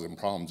was causing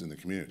problems in the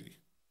community.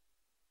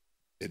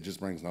 It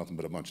just brings nothing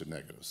but a bunch of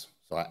negatives.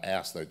 So I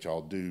ask that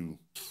y'all do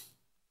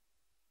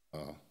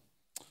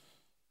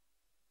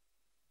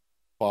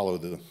follow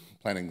the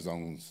planning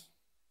zones,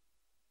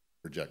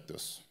 reject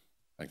this.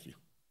 Thank you.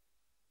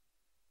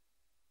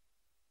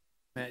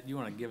 Matt, you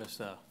want to give us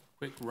a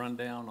quick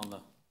rundown on the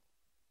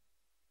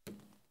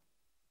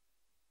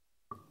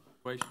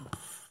situation?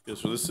 Yeah,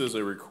 so this is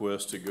a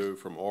request to go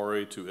from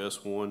RA to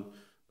S1.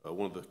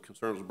 One of the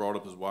concerns brought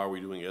up is why are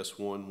we doing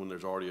S1 when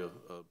there's already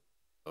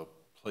a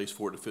place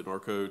for it to fit in our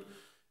code.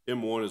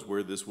 M1 is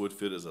where this would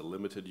fit as a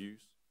limited use.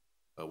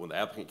 When the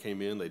applicant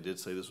came in, they did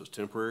say this was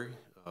temporary.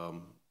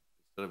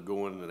 Instead of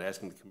going and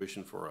asking the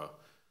commission for a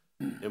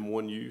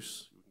M1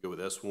 use, we can go with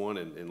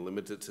S1 and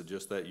limit it to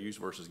just that use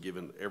versus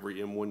giving every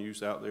M1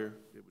 use out there.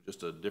 It was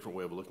just a different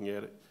way of looking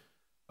at it.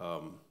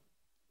 But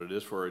it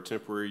is for a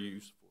temporary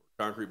use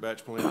for concrete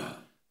batch plant.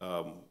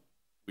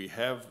 We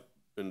have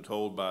been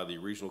told by the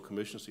regional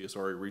commission,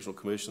 CSRA regional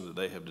commission, that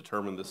they have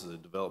determined this is a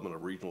development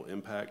of regional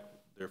impact.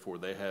 Therefore,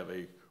 they have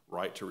a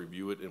right to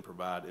review it and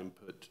provide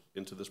input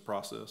into this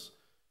process.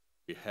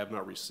 We have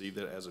not received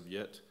that as of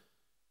yet.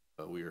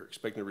 We are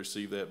expecting to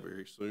receive that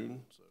very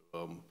soon. So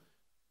I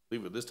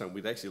believe at this time,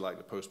 we'd actually like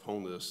to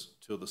postpone this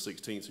till the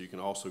 16th so you can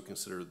also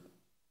consider.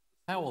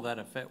 How will that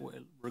affect,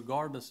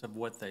 regardless of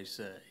what they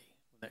say,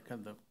 when that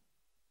comes up,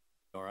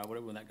 or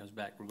when that comes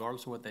back,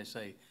 regardless of what they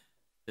say,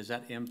 does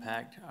that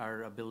impact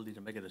our ability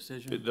to make a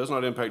decision? It does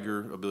not impact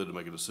your ability to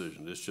make a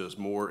decision. It's just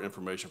more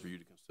information for you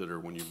to consider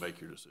when you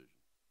make your decision.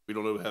 We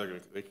don't know how they're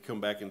going to, they can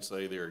come back and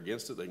say they're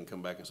against it. They can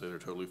come back and say they're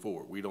totally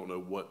for it. We don't know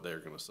what they're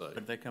going to say. But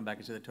if they come back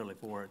and say they're totally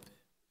for it,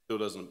 Still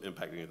doesn't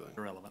impact anything.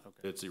 irrelevant,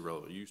 okay. It's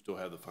irrelevant. You still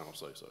have the final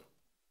say so.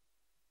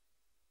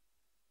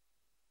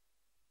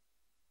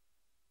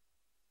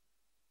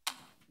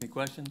 Any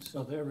questions?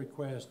 So their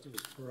request is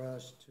for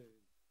us to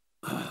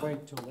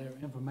wait till their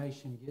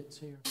information gets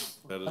here,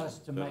 for That is- us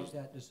to that make is-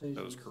 that decision?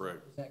 that is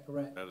correct. Is that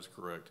correct? That is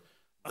correct.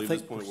 I Leave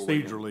think this point, we're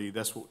waiting. procedurally,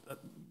 that's what,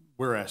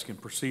 we're asking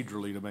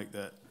procedurally to make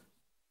that,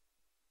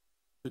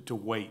 to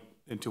wait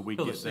until we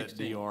Till the get that 16th,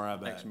 DRI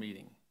back. next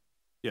meeting.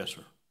 Yes,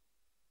 sir.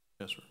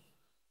 Yes, sir.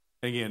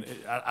 Again,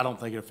 I don't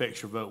think it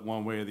affects your vote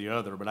one way or the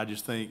other, but I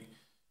just think,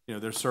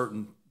 there's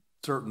certain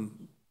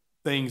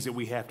things that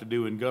we have to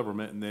do in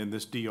government, and then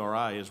this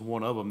DRI is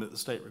one of them that the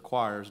state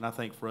requires. And I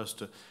think for us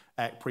to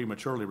act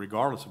prematurely,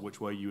 regardless of which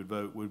way you would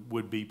vote,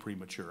 would be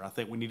premature. I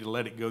think we need to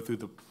let it go through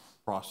the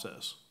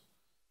process.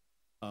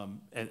 And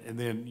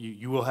then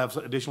you will have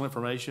additional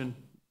information.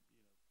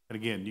 And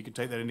again, you can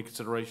take that into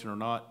consideration or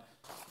not.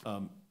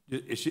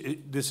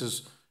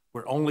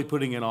 We're only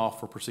putting it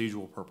off for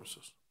procedural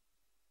purposes.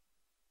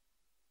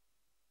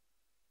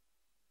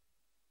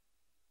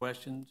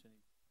 Questions?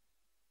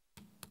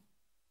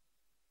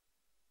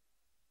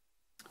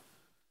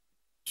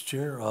 Mr.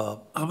 Chair,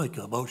 I make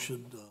a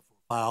motion for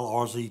file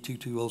RZ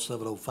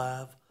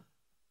 220705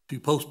 to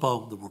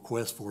postpone the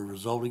request for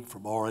rezoning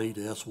from RA to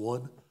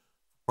S1,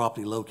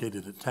 property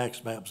located at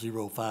tax map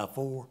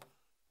 054,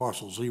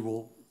 parcel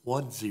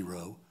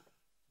 010,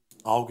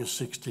 August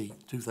 16,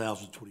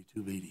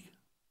 2022 meeting.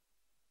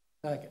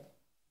 Second.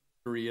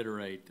 To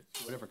reiterate,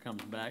 whatever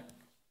comes back is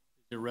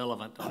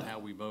irrelevant on how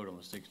we vote on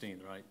the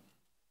 16th, right?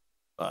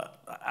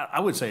 I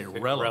would say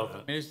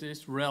irrelevant. I mean,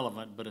 it's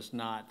relevant, but it's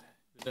not.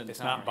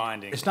 It's not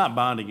binding. It's not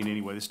binding in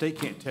any way. The state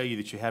can't tell you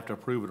that you have to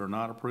approve it or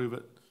not approve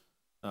it.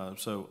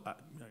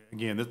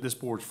 Again, this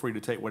board's free to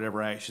take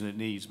whatever action it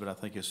needs, but I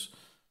think it's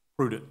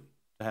prudent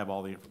to have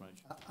all the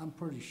information. I'm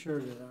pretty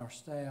sure that our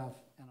staff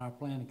and our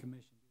planning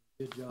commission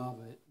did a good job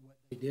at what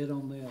they did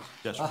on this.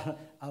 Yes, sir.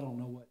 I don't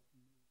know what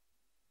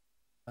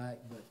back,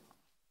 but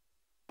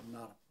I'm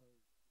not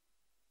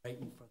opposed,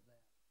 waiting for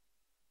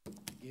that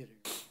to get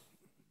here.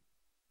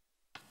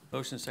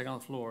 Motion second on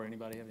the floor.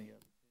 Anybody have any other?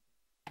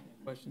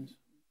 Questions?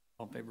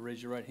 All in favor,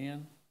 raise your right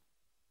hand.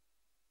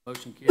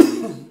 Motion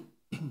carries.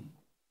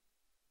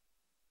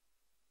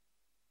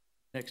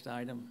 Next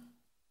item.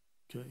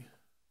 Okay.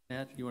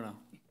 Matt, you wanna?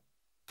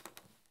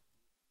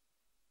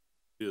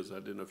 I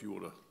didn't know if you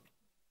want to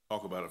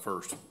talk about it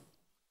first.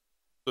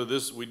 So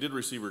this, we did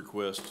receive a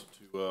request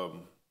to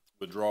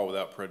withdraw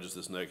without prejudice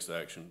this next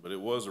action, but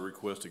it was a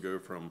request to go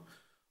from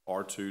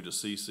R2 to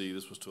CC.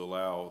 This was to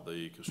allow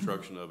the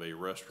construction of a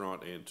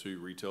restaurant and 2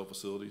 retail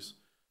facilities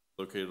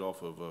located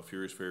off of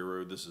Furious Ferry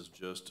Road. This is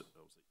just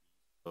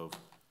of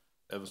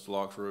Evans to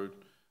Locks Road.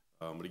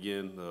 But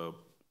again, the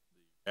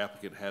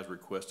applicant has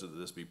requested that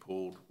this be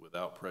pulled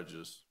without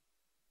prejudice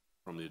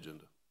from the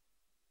agenda.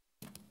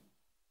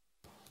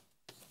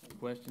 Any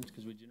questions?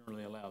 Because we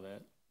generally allow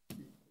that.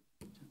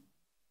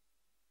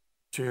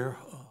 Chair,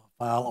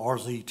 file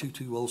RZ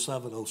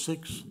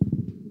 220706.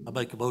 I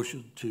make a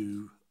motion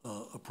to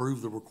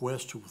approve the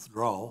request to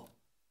withdraw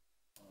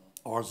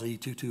RZ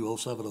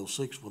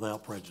 220706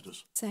 without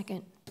prejudice.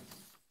 Second.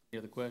 Any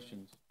other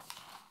questions?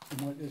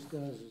 And what this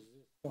does is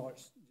it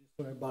starts, just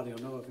so everybody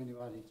will know if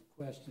anybody's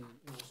questioning,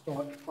 it will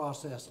start the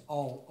process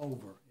all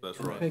over. That's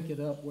It'll right. Pick it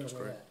up where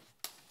we're at.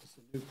 It's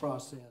a new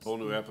process. Whole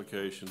new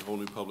application, whole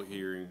new public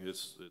hearing.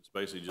 It's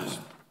basically just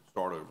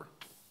start over.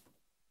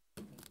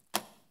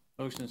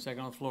 Motion and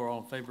second on the floor.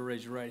 All in favor,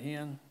 raise your right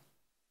hand.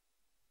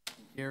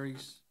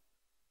 Carries.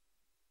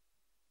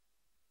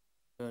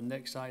 The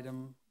next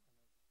item,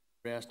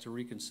 we're asked to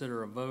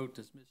reconsider a vote.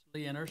 Is Ms.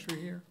 Leanne Ursher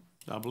here?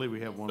 I believe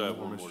we have one That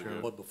more, one Mr. more to Chair.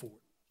 go. What before?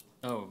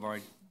 Oh, I've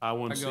already. I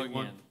want I to go see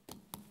one. again.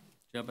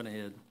 Jumping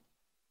ahead.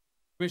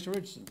 Commissioner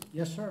Richardson.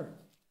 Yes, sir.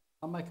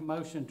 I'll make a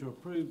motion to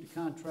approve the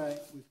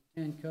contract with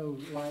Tenco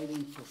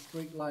Lighting for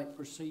street light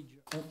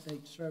procedure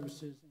update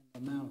services in the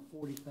amount of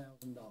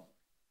 $40,000.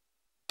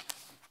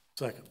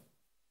 Second.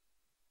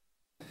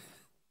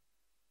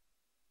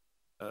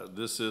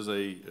 This is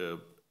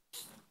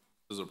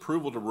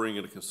approval to bring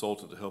in a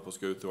consultant to help us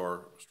go through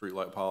our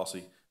streetlight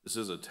policy. This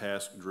is a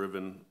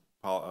task-driven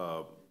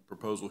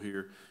proposal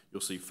here.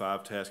 You'll see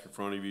 5 tasks in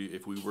front of you.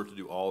 If we were to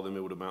do all of them,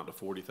 it would amount to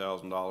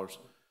 $40,000.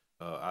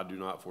 I do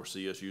not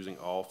foresee us using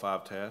all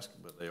 5 tasks,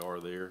 but they are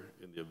there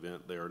in the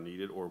event they are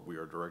needed or we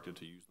are directed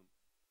to use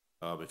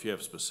them. If you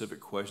have specific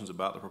questions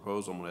about the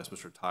proposal, I'm going to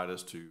ask Mr.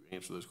 Titus to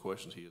answer those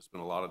questions. He has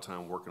spent a lot of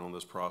time working on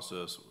this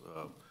process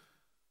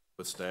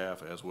with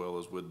staff as well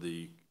as with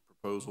the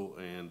proposal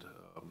and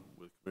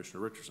with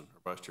Commissioner Richardson, or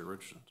Vice Chair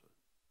Richardson. So,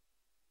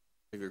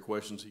 if there are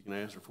questions he can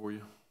answer for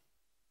you.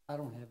 I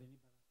don't have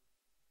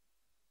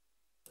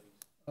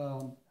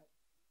any.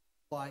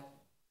 Like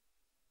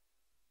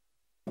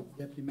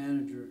Deputy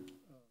Manager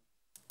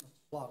Mr.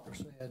 Flocker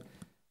said,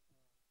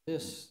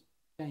 this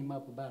came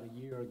up about a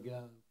year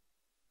ago.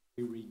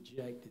 We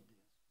rejected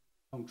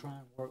this. I'm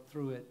trying to work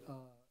through it at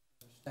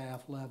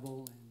staff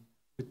level and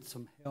with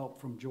some help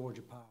from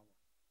Georgia Power.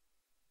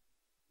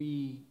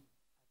 We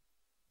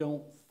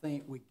don't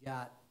think we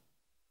got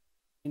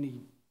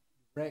any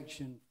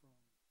direction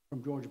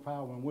from Georgia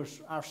Power, and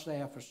our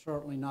staff are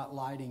certainly not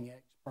lighting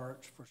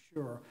experts for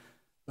sure,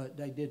 but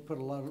they did put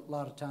a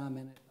lot of time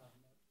in it.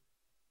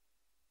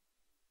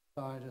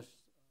 Titus,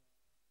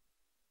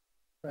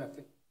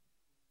 Traffic,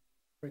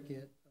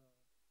 Cricket,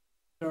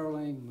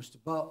 Sterling, Mr.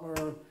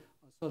 Butler.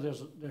 So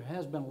there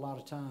has been a lot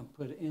of time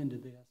put into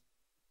this.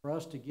 For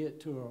us to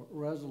get to a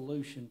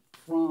resolution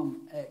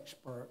from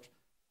experts,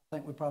 I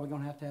think we're probably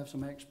going to have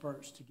some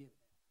experts to get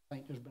that. I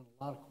think there's been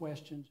a lot of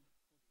questions.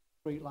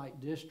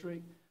 Streetlight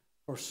District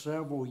for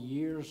several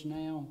years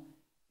now.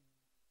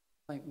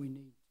 I think we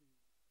need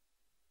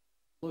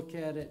to look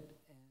at it,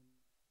 and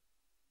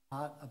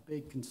not a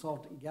big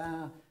consultant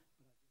guy,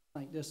 but I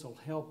think this will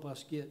help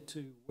us get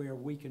to where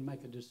we can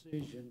make a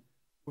decision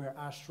where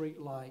our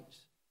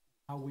streetlights,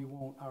 how we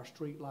want our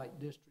streetlight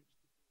districts,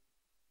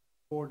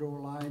 corridor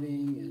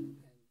lighting and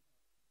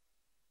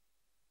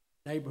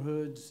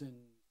neighborhoods and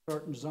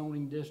certain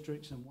zoning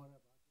districts and whatever.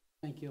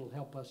 I think it'll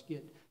help us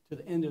get to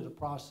the end of the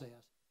process.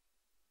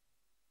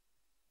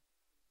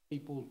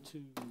 People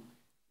to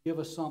give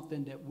us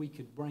something that we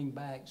could bring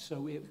back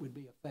so it would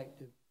be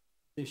effective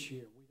this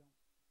year. We don't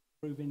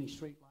approve any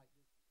street light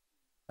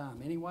this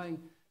time anyway,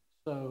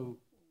 so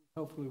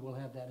hopefully we'll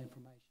have that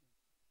information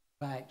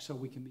back so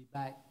we can be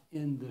back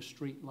in the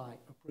street light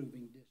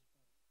approving this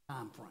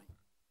time frame.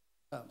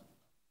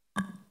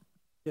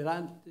 Did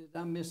I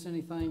miss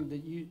anything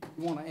that you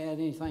want to add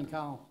anything,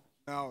 Kyle?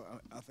 No,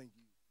 I think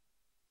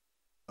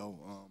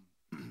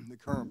the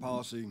current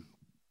policy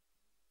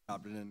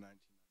adopted in 1990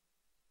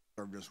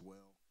 served us well.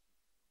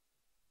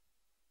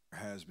 There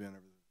has been over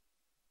the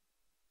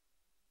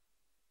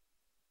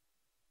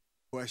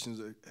questions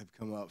that have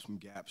come up, some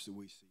gaps that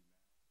we see now.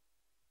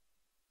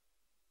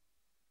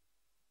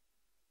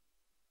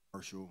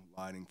 Commercial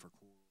lighting for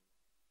corridor.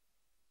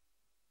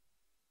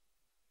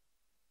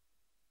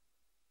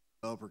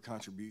 Developer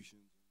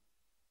contributions,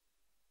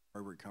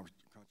 appropriate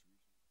contributions,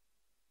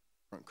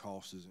 front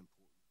cost is important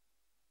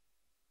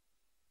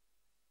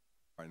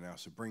right now.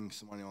 So bring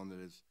somebody on that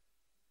is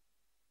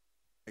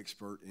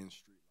expert in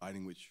street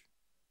lighting, which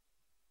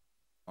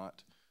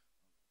not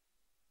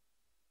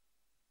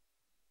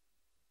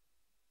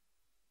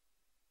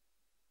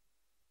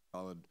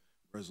solid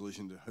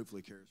resolution to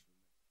hopefully carry us.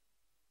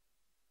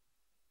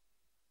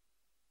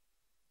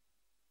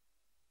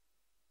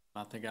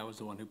 I think I was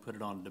the one who put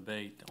it on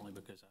debate, only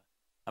because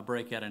I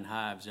break out in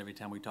hives every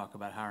time we talk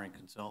about hiring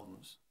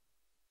consultants.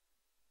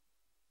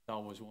 I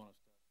always want us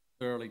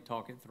to thoroughly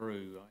talk it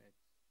through.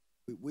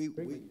 We've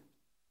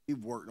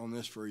worked on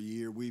this for a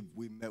year. We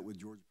met with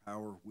Georgia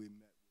Power. We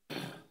met with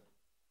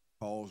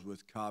calls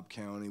with Cobb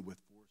County, with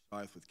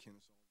Forsyth, with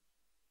Kennesaw.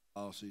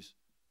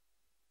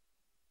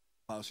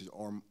 Policies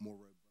are more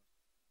robust.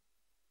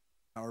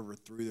 However,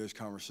 through those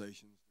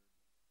conversations,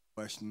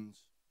 questions,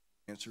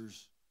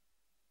 answers,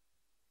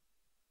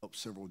 help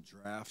several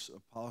drafts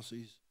of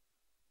policies.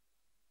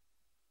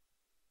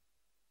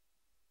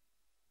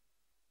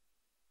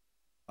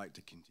 I'd like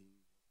to continue.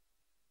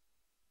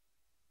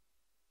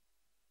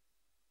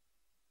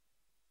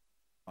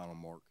 Final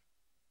mark.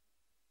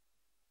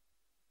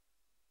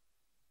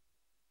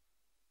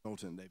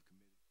 Consultant they've committed.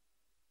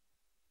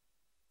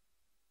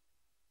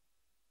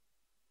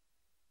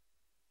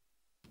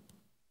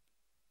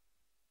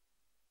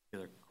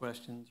 Any other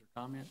questions or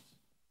comments?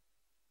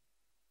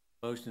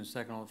 Motion and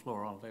second on the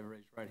floor. All in favor,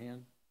 raise your right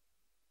hand.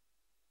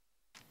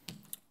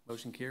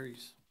 Motion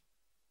carries.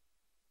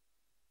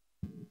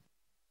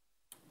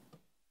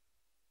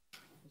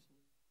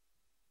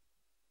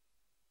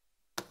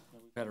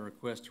 We've had a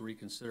request to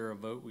reconsider a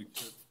vote we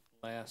took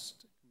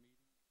last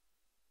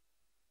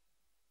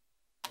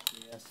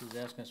meeting. She's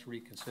asking us to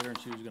reconsider, and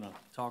she was going to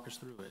talk us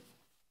through it.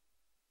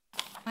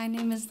 My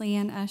name is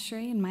Leanne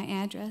Ushery, and my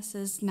address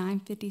is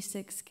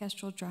 956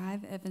 Kestrel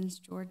Drive, Evans,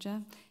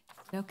 Georgia.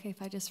 Is it okay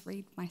if I just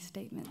read my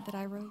statement that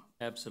I wrote?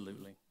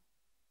 Absolutely.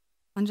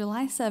 On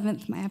July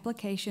 7th, my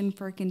application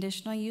for a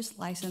conditional use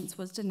license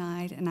was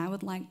denied, and I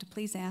would like to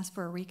please ask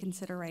for a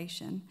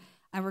reconsideration.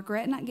 I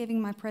regret not giving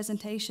my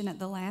presentation at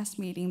the last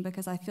meeting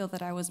because I feel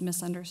that I was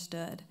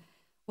misunderstood.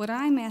 What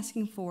I am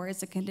asking for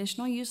is a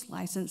conditional use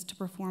license to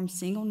perform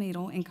single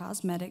needle and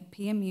cosmetic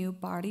PMU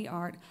body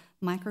art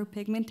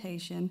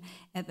micropigmentation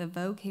at the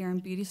Vogue Hair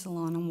and Beauty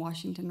Salon on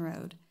Washington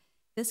Road.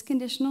 This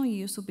conditional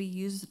use will be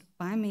used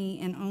by me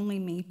and only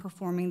me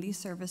performing these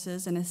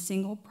services in a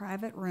single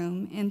private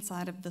room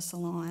inside of the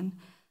salon.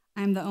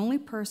 I am the only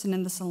person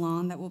in the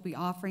salon that will be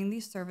offering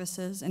these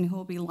services and who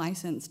will be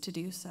licensed to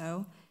do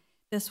so.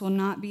 This will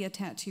not be a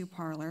tattoo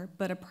parlor,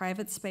 but a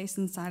private space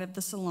inside of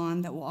the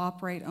salon that will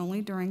operate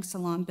only during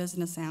salon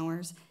business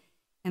hours,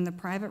 and the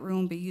private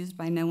room will be used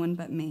by no one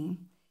but me.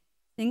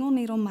 Single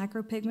needle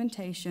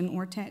micropigmentation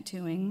or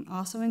tattooing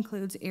also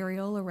includes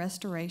areola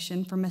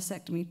restoration for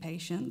mastectomy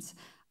patients,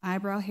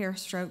 eyebrow hair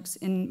strokes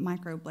and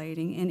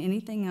microblading, and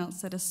anything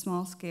else that is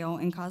small scale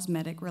and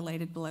cosmetic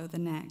related below the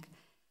neck.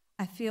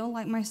 I feel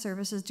like my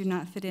services do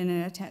not fit in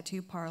a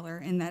tattoo parlor,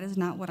 and that is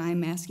not what I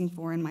am asking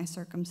for in my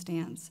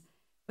circumstance.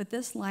 With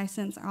this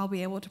license, I'll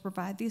be able to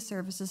provide these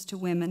services to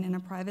women in a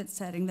private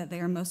setting that they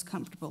are most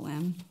comfortable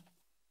in.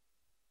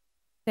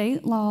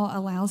 State law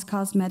allows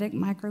cosmetic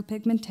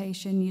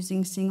micropigmentation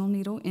using single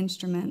needle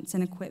instruments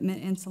and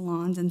equipment in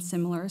salons and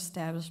similar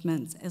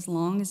establishments as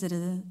long as it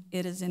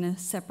is in a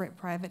separate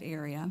private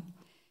area.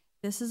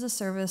 This is a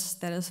service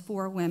that is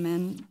for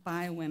women,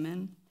 by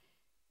women,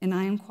 and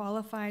I am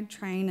qualified,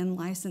 trained, and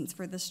licensed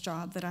for this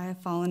job that I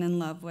have fallen in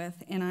love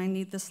with, and I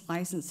need this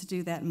license to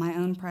do that in my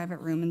own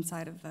private room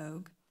inside of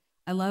Vogue.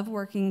 I love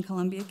working in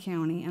Columbia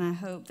County, and I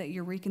hope that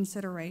your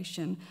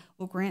reconsideration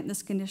will grant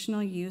this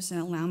conditional use and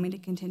allow me to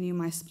continue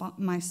my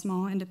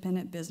small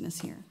independent business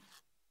here.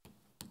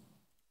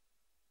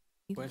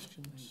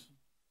 Questions?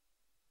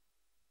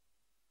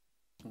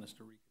 Want us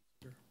to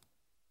reconsider?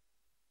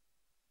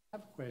 I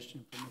have a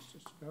question for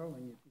Mr.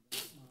 Sterling, if you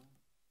don't mind.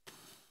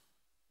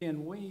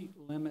 Can we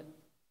limit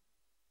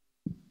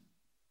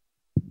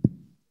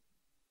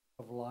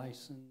of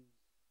license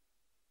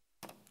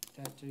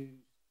tattoos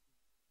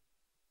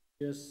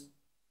just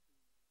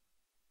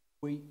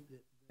week that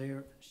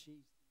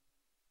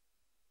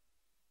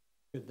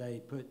could they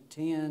put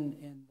 10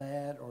 in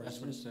that, or That's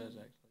is what it this? says,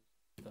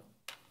 actually. So,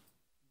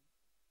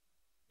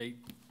 8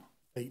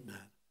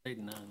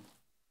 and 9.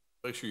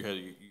 Make sure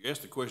you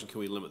asked the question,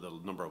 can we limit the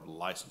number of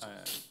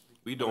licenses?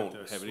 We don't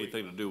have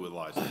anything to do with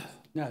license.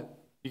 No.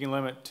 You can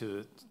limit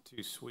to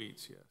 2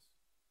 suites, yes.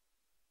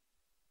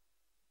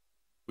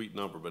 Suite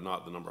number, but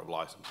not the number of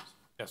licenses.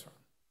 Yes, sir.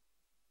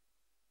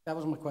 That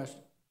was my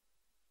question.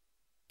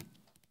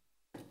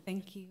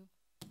 Thank you.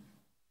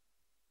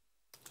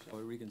 Shall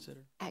we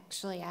reconsider?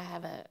 Actually, I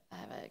have a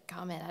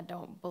comment. I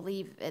don't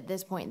believe at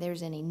this point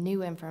there's any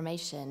new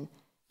information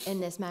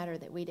in this matter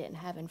that we didn't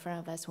have in front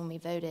of us when we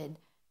voted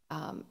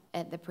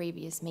at the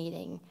previous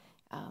meeting.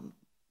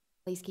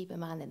 Please keep in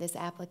mind that this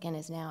applicant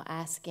is now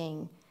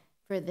asking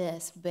for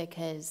this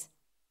because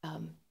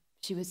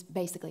she was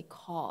basically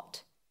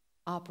caught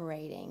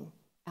operating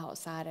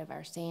outside of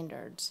our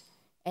standards,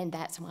 and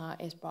that's why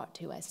it's brought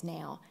to us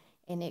now.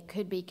 And it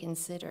could be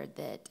considered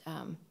that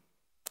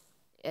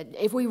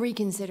if we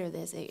reconsider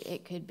this,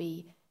 it could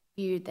be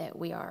viewed that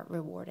we are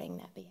rewarding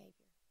that behavior.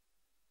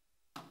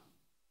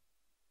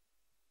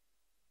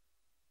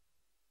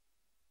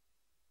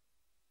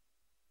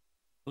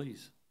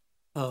 Please.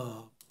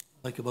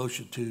 Make a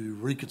motion to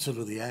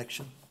reconsider the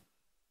action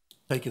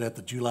taken at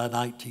the July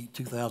 19th,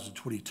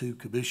 2022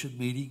 commission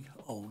meeting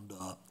on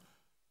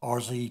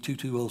RZ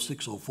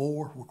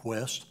 220604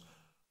 request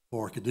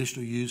for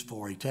conditional use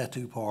for a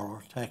tattoo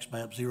parlor, tax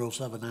map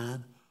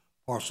 079,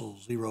 parcel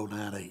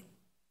 098.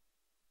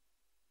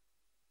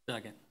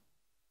 Second.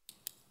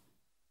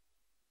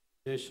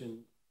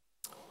 Addition.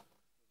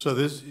 So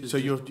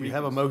you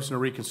have a motion to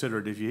reconsider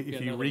it. If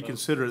you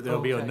reconsider it, there'll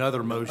be Okay.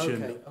 another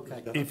motion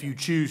Okay. if you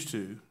choose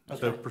to.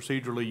 So Okay.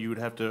 procedurally, you would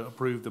have to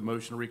approve the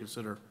motion to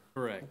reconsider.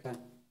 Correct. Okay.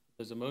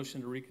 There's a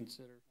motion to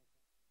reconsider.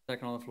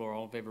 Second on the floor.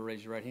 All in favor,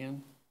 raise your right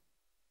hand.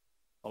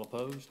 All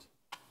opposed?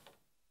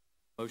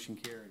 Motion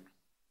carried.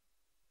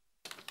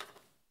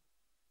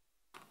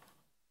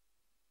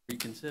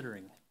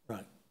 Reconsidering.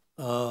 Right.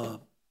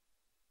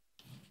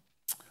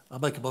 I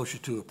make a motion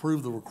to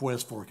approve the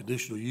request for a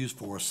conditional use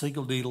for a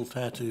single needle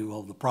tattoo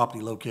on the property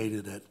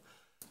located at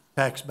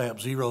tax map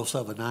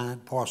 079,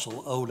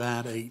 parcel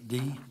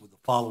 098D with the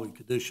following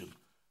condition.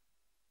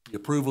 The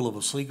approval of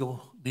a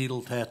single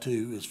needle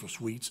tattoo is for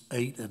suites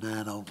 8 and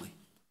 9 only.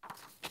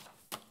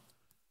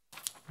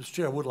 Mr.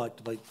 Chair, I would like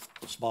to make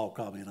a small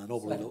comment. I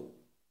normally don't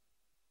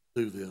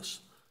do this.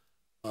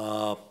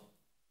 I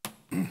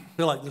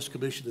feel like this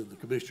commission and the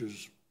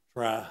commissioners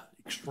try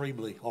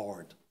extremely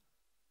hard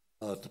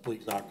to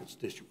please our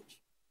constituents.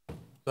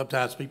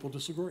 Sometimes people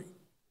disagree,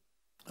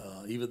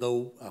 even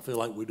though I feel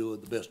like we're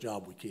doing the best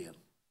job we can.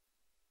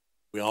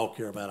 We all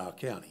care about our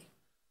county.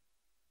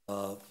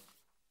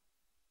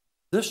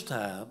 This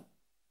time,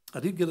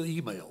 I did get an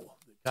email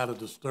that kind of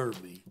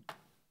disturbed me.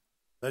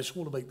 I just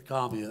want to make the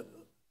comment,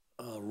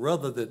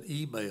 rather than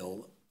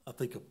email, I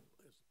think a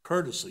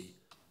courtesy,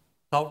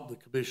 talk to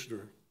the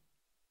commissioner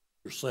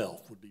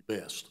yourself would be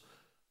best.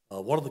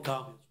 One of the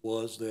comments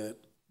was that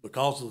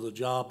because of the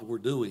job that we're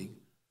doing,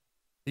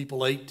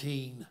 people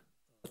 18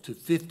 to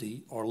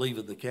 50 are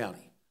leaving the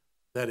county.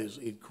 That is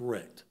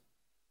incorrect.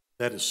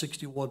 That is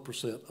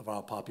 61% of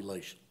our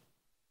population.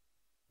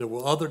 There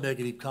were other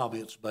negative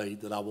comments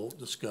made that I won't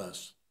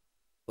discuss,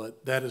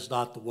 but that is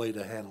not the way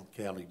to handle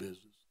county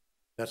business.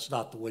 That's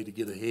not the way to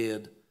get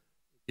ahead,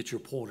 get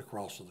your point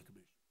across to the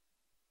commission.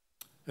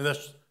 And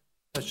that's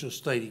just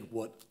stating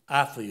what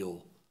I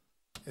feel,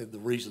 and the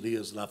reason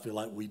is that I feel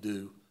like we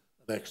do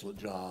an excellent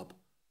job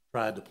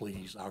trying to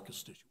please our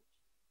constituents.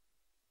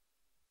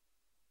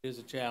 It is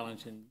a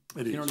challenge, and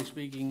It is. generally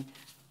speaking,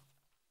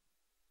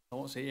 I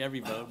won't say every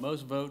vote,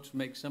 most votes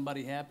make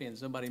somebody happy and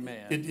somebody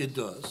mad. It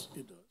does.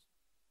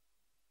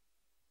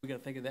 We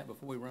gotta think of that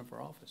before we run for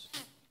office.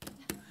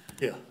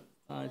 Yeah.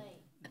 All right.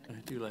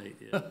 Too late,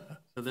 yeah.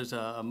 So there's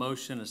a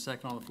motion, a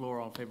second on the floor.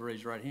 All in favor,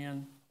 raise your right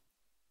hand.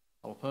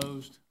 All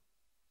opposed?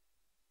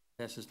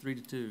 Passes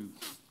 3-2.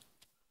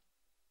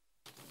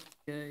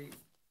 Okay.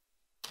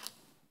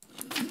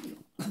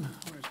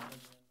 Where's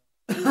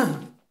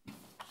my-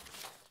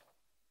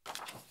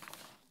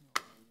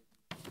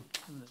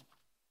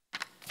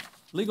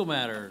 Legal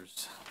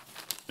matters.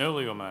 No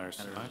legal matters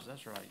tonight.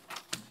 That's right.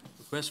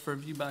 Request for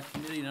review by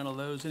committee, none of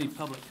those. Any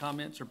public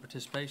comments or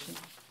participation?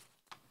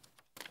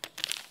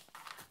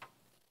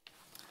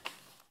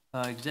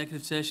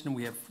 Executive session,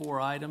 we have 4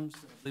 items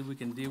I believe we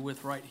can deal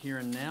with right here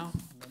and now.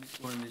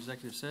 Go into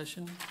executive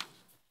session.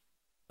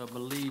 I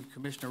believe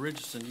Commissioner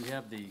Richardson, you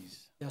have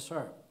these. Yes,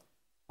 sir.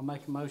 I'll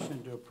make a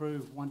motion to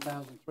approve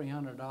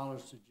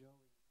 $1,300 to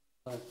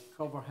Joey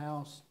Culver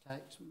House,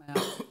 tax map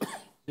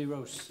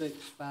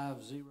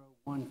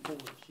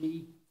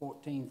 065014G,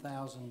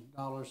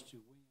 $14,000 to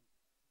William,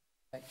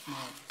 tax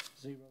map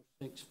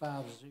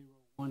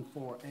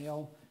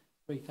 065014L,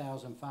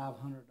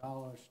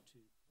 $3,500 to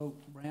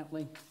Hope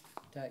Brantley,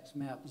 tax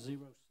map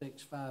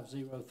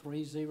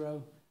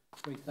 065030,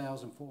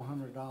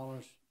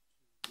 $3,400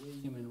 to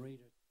William and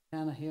Rita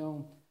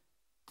Tannehill,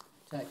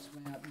 tax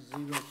map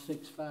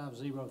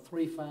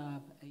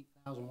 065035,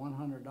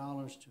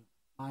 $8,100 to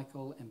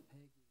Michael and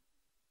Peggy,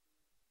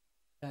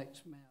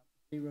 tax map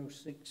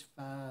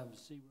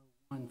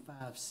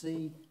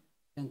 065015C,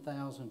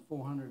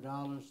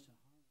 $10,400 to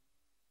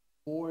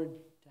Ford,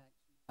 tax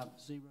map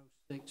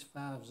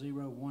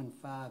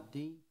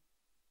 065015D,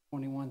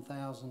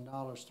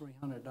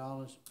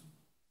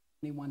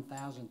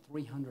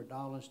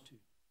 $21,300 to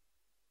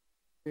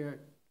Spirit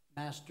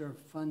Master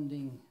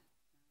Funding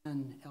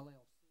and LLC,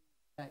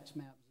 tax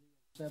map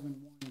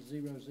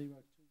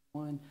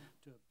 071001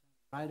 to obtain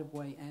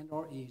right-of-way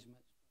and/or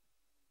easements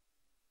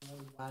for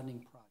road widening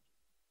project.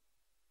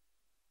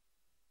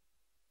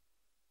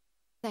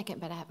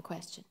 Second, but I have a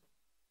question.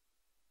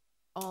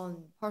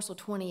 On parcel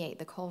 28,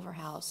 the Culver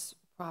House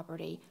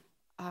property,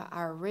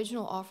 our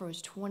original offer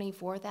was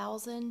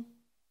 $24,000,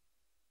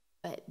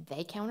 but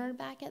they countered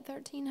back at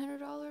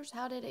 $1,300.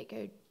 How did it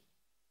go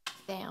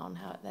down?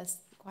 That's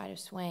quite a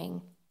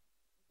swing.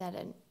 Is that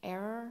an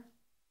error? I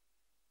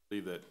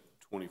believe that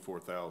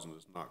 24,000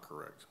 is not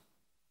correct.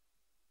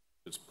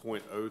 It's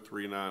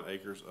 0.039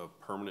 acres of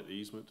permanent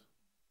easement.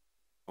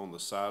 On the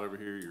side over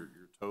here, your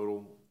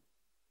total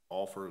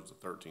offer is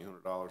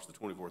 $1,300. The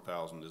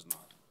 24,000 is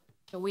not.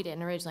 So we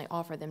didn't originally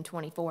offer them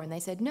 24, and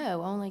they said,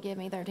 no, only give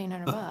me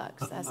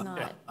 $1,300. That's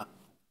not, I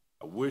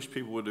wish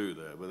people would do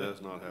that, but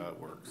that's not how it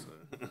works. So.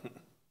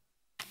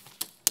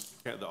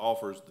 The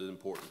offer is the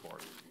important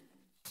part.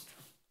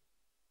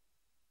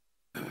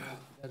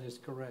 That is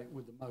correct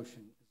with the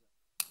motion.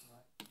 Is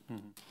that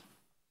right?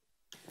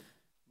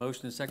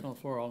 Motion and second on the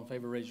floor. All in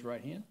favor, raise your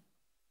right hand.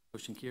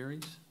 Motion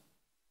carries.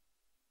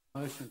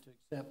 Motion to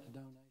accept the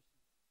donation,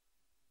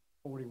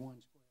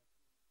 41 square,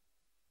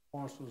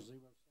 parcel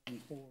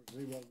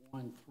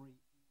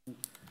 074013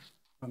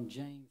 from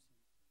James.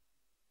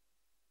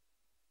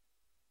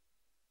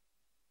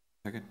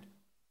 Second.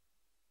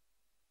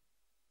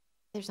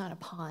 there's not a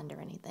pond or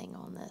anything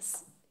on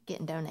this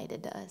getting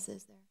donated to us,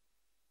 is there?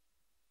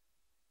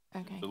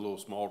 Okay. The little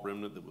small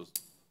remnant that was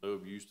no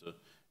use to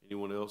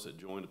anyone else that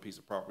joined a piece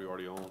of property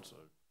already owned, so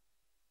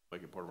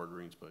make it part of our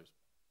green space.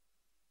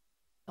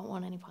 Don't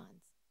want any ponds.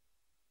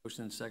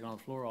 Motion and second on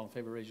the floor. All in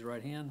favor, raise your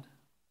right hand.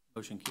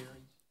 Motion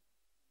carries.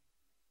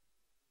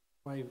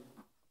 Waive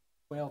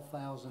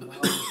 $12,000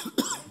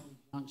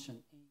 Junction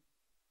Inc.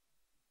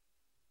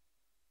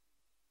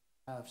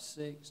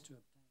 56 to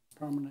obtain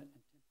permanent and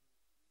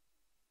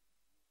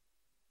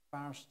temporary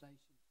fire station.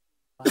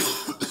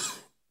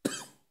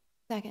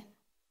 Second.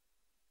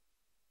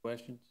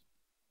 Questions?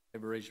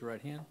 Favor, raise your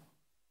right hand.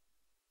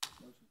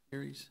 Motion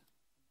carries.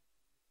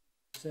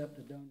 Accept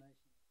the donation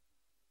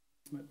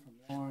from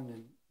Lauren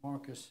and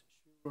Marcus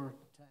Schuler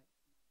Tax.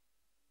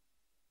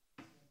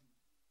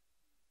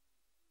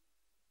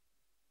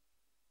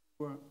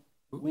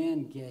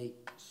 Wingate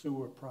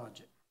Sewer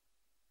Project.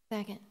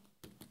 Second.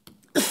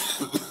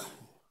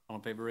 All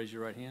in favor, raise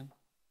your right hand.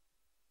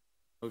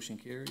 Motion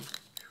carries.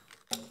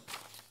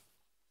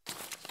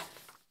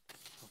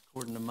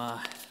 According to my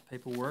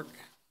paperwork,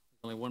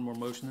 there's only one more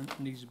motion that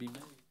needs to be made.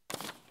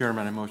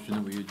 Chairman, I motion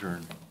that we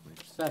adjourn.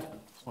 Second.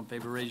 All in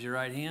favor, raise your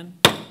right hand.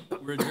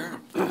 We're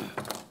adjourned.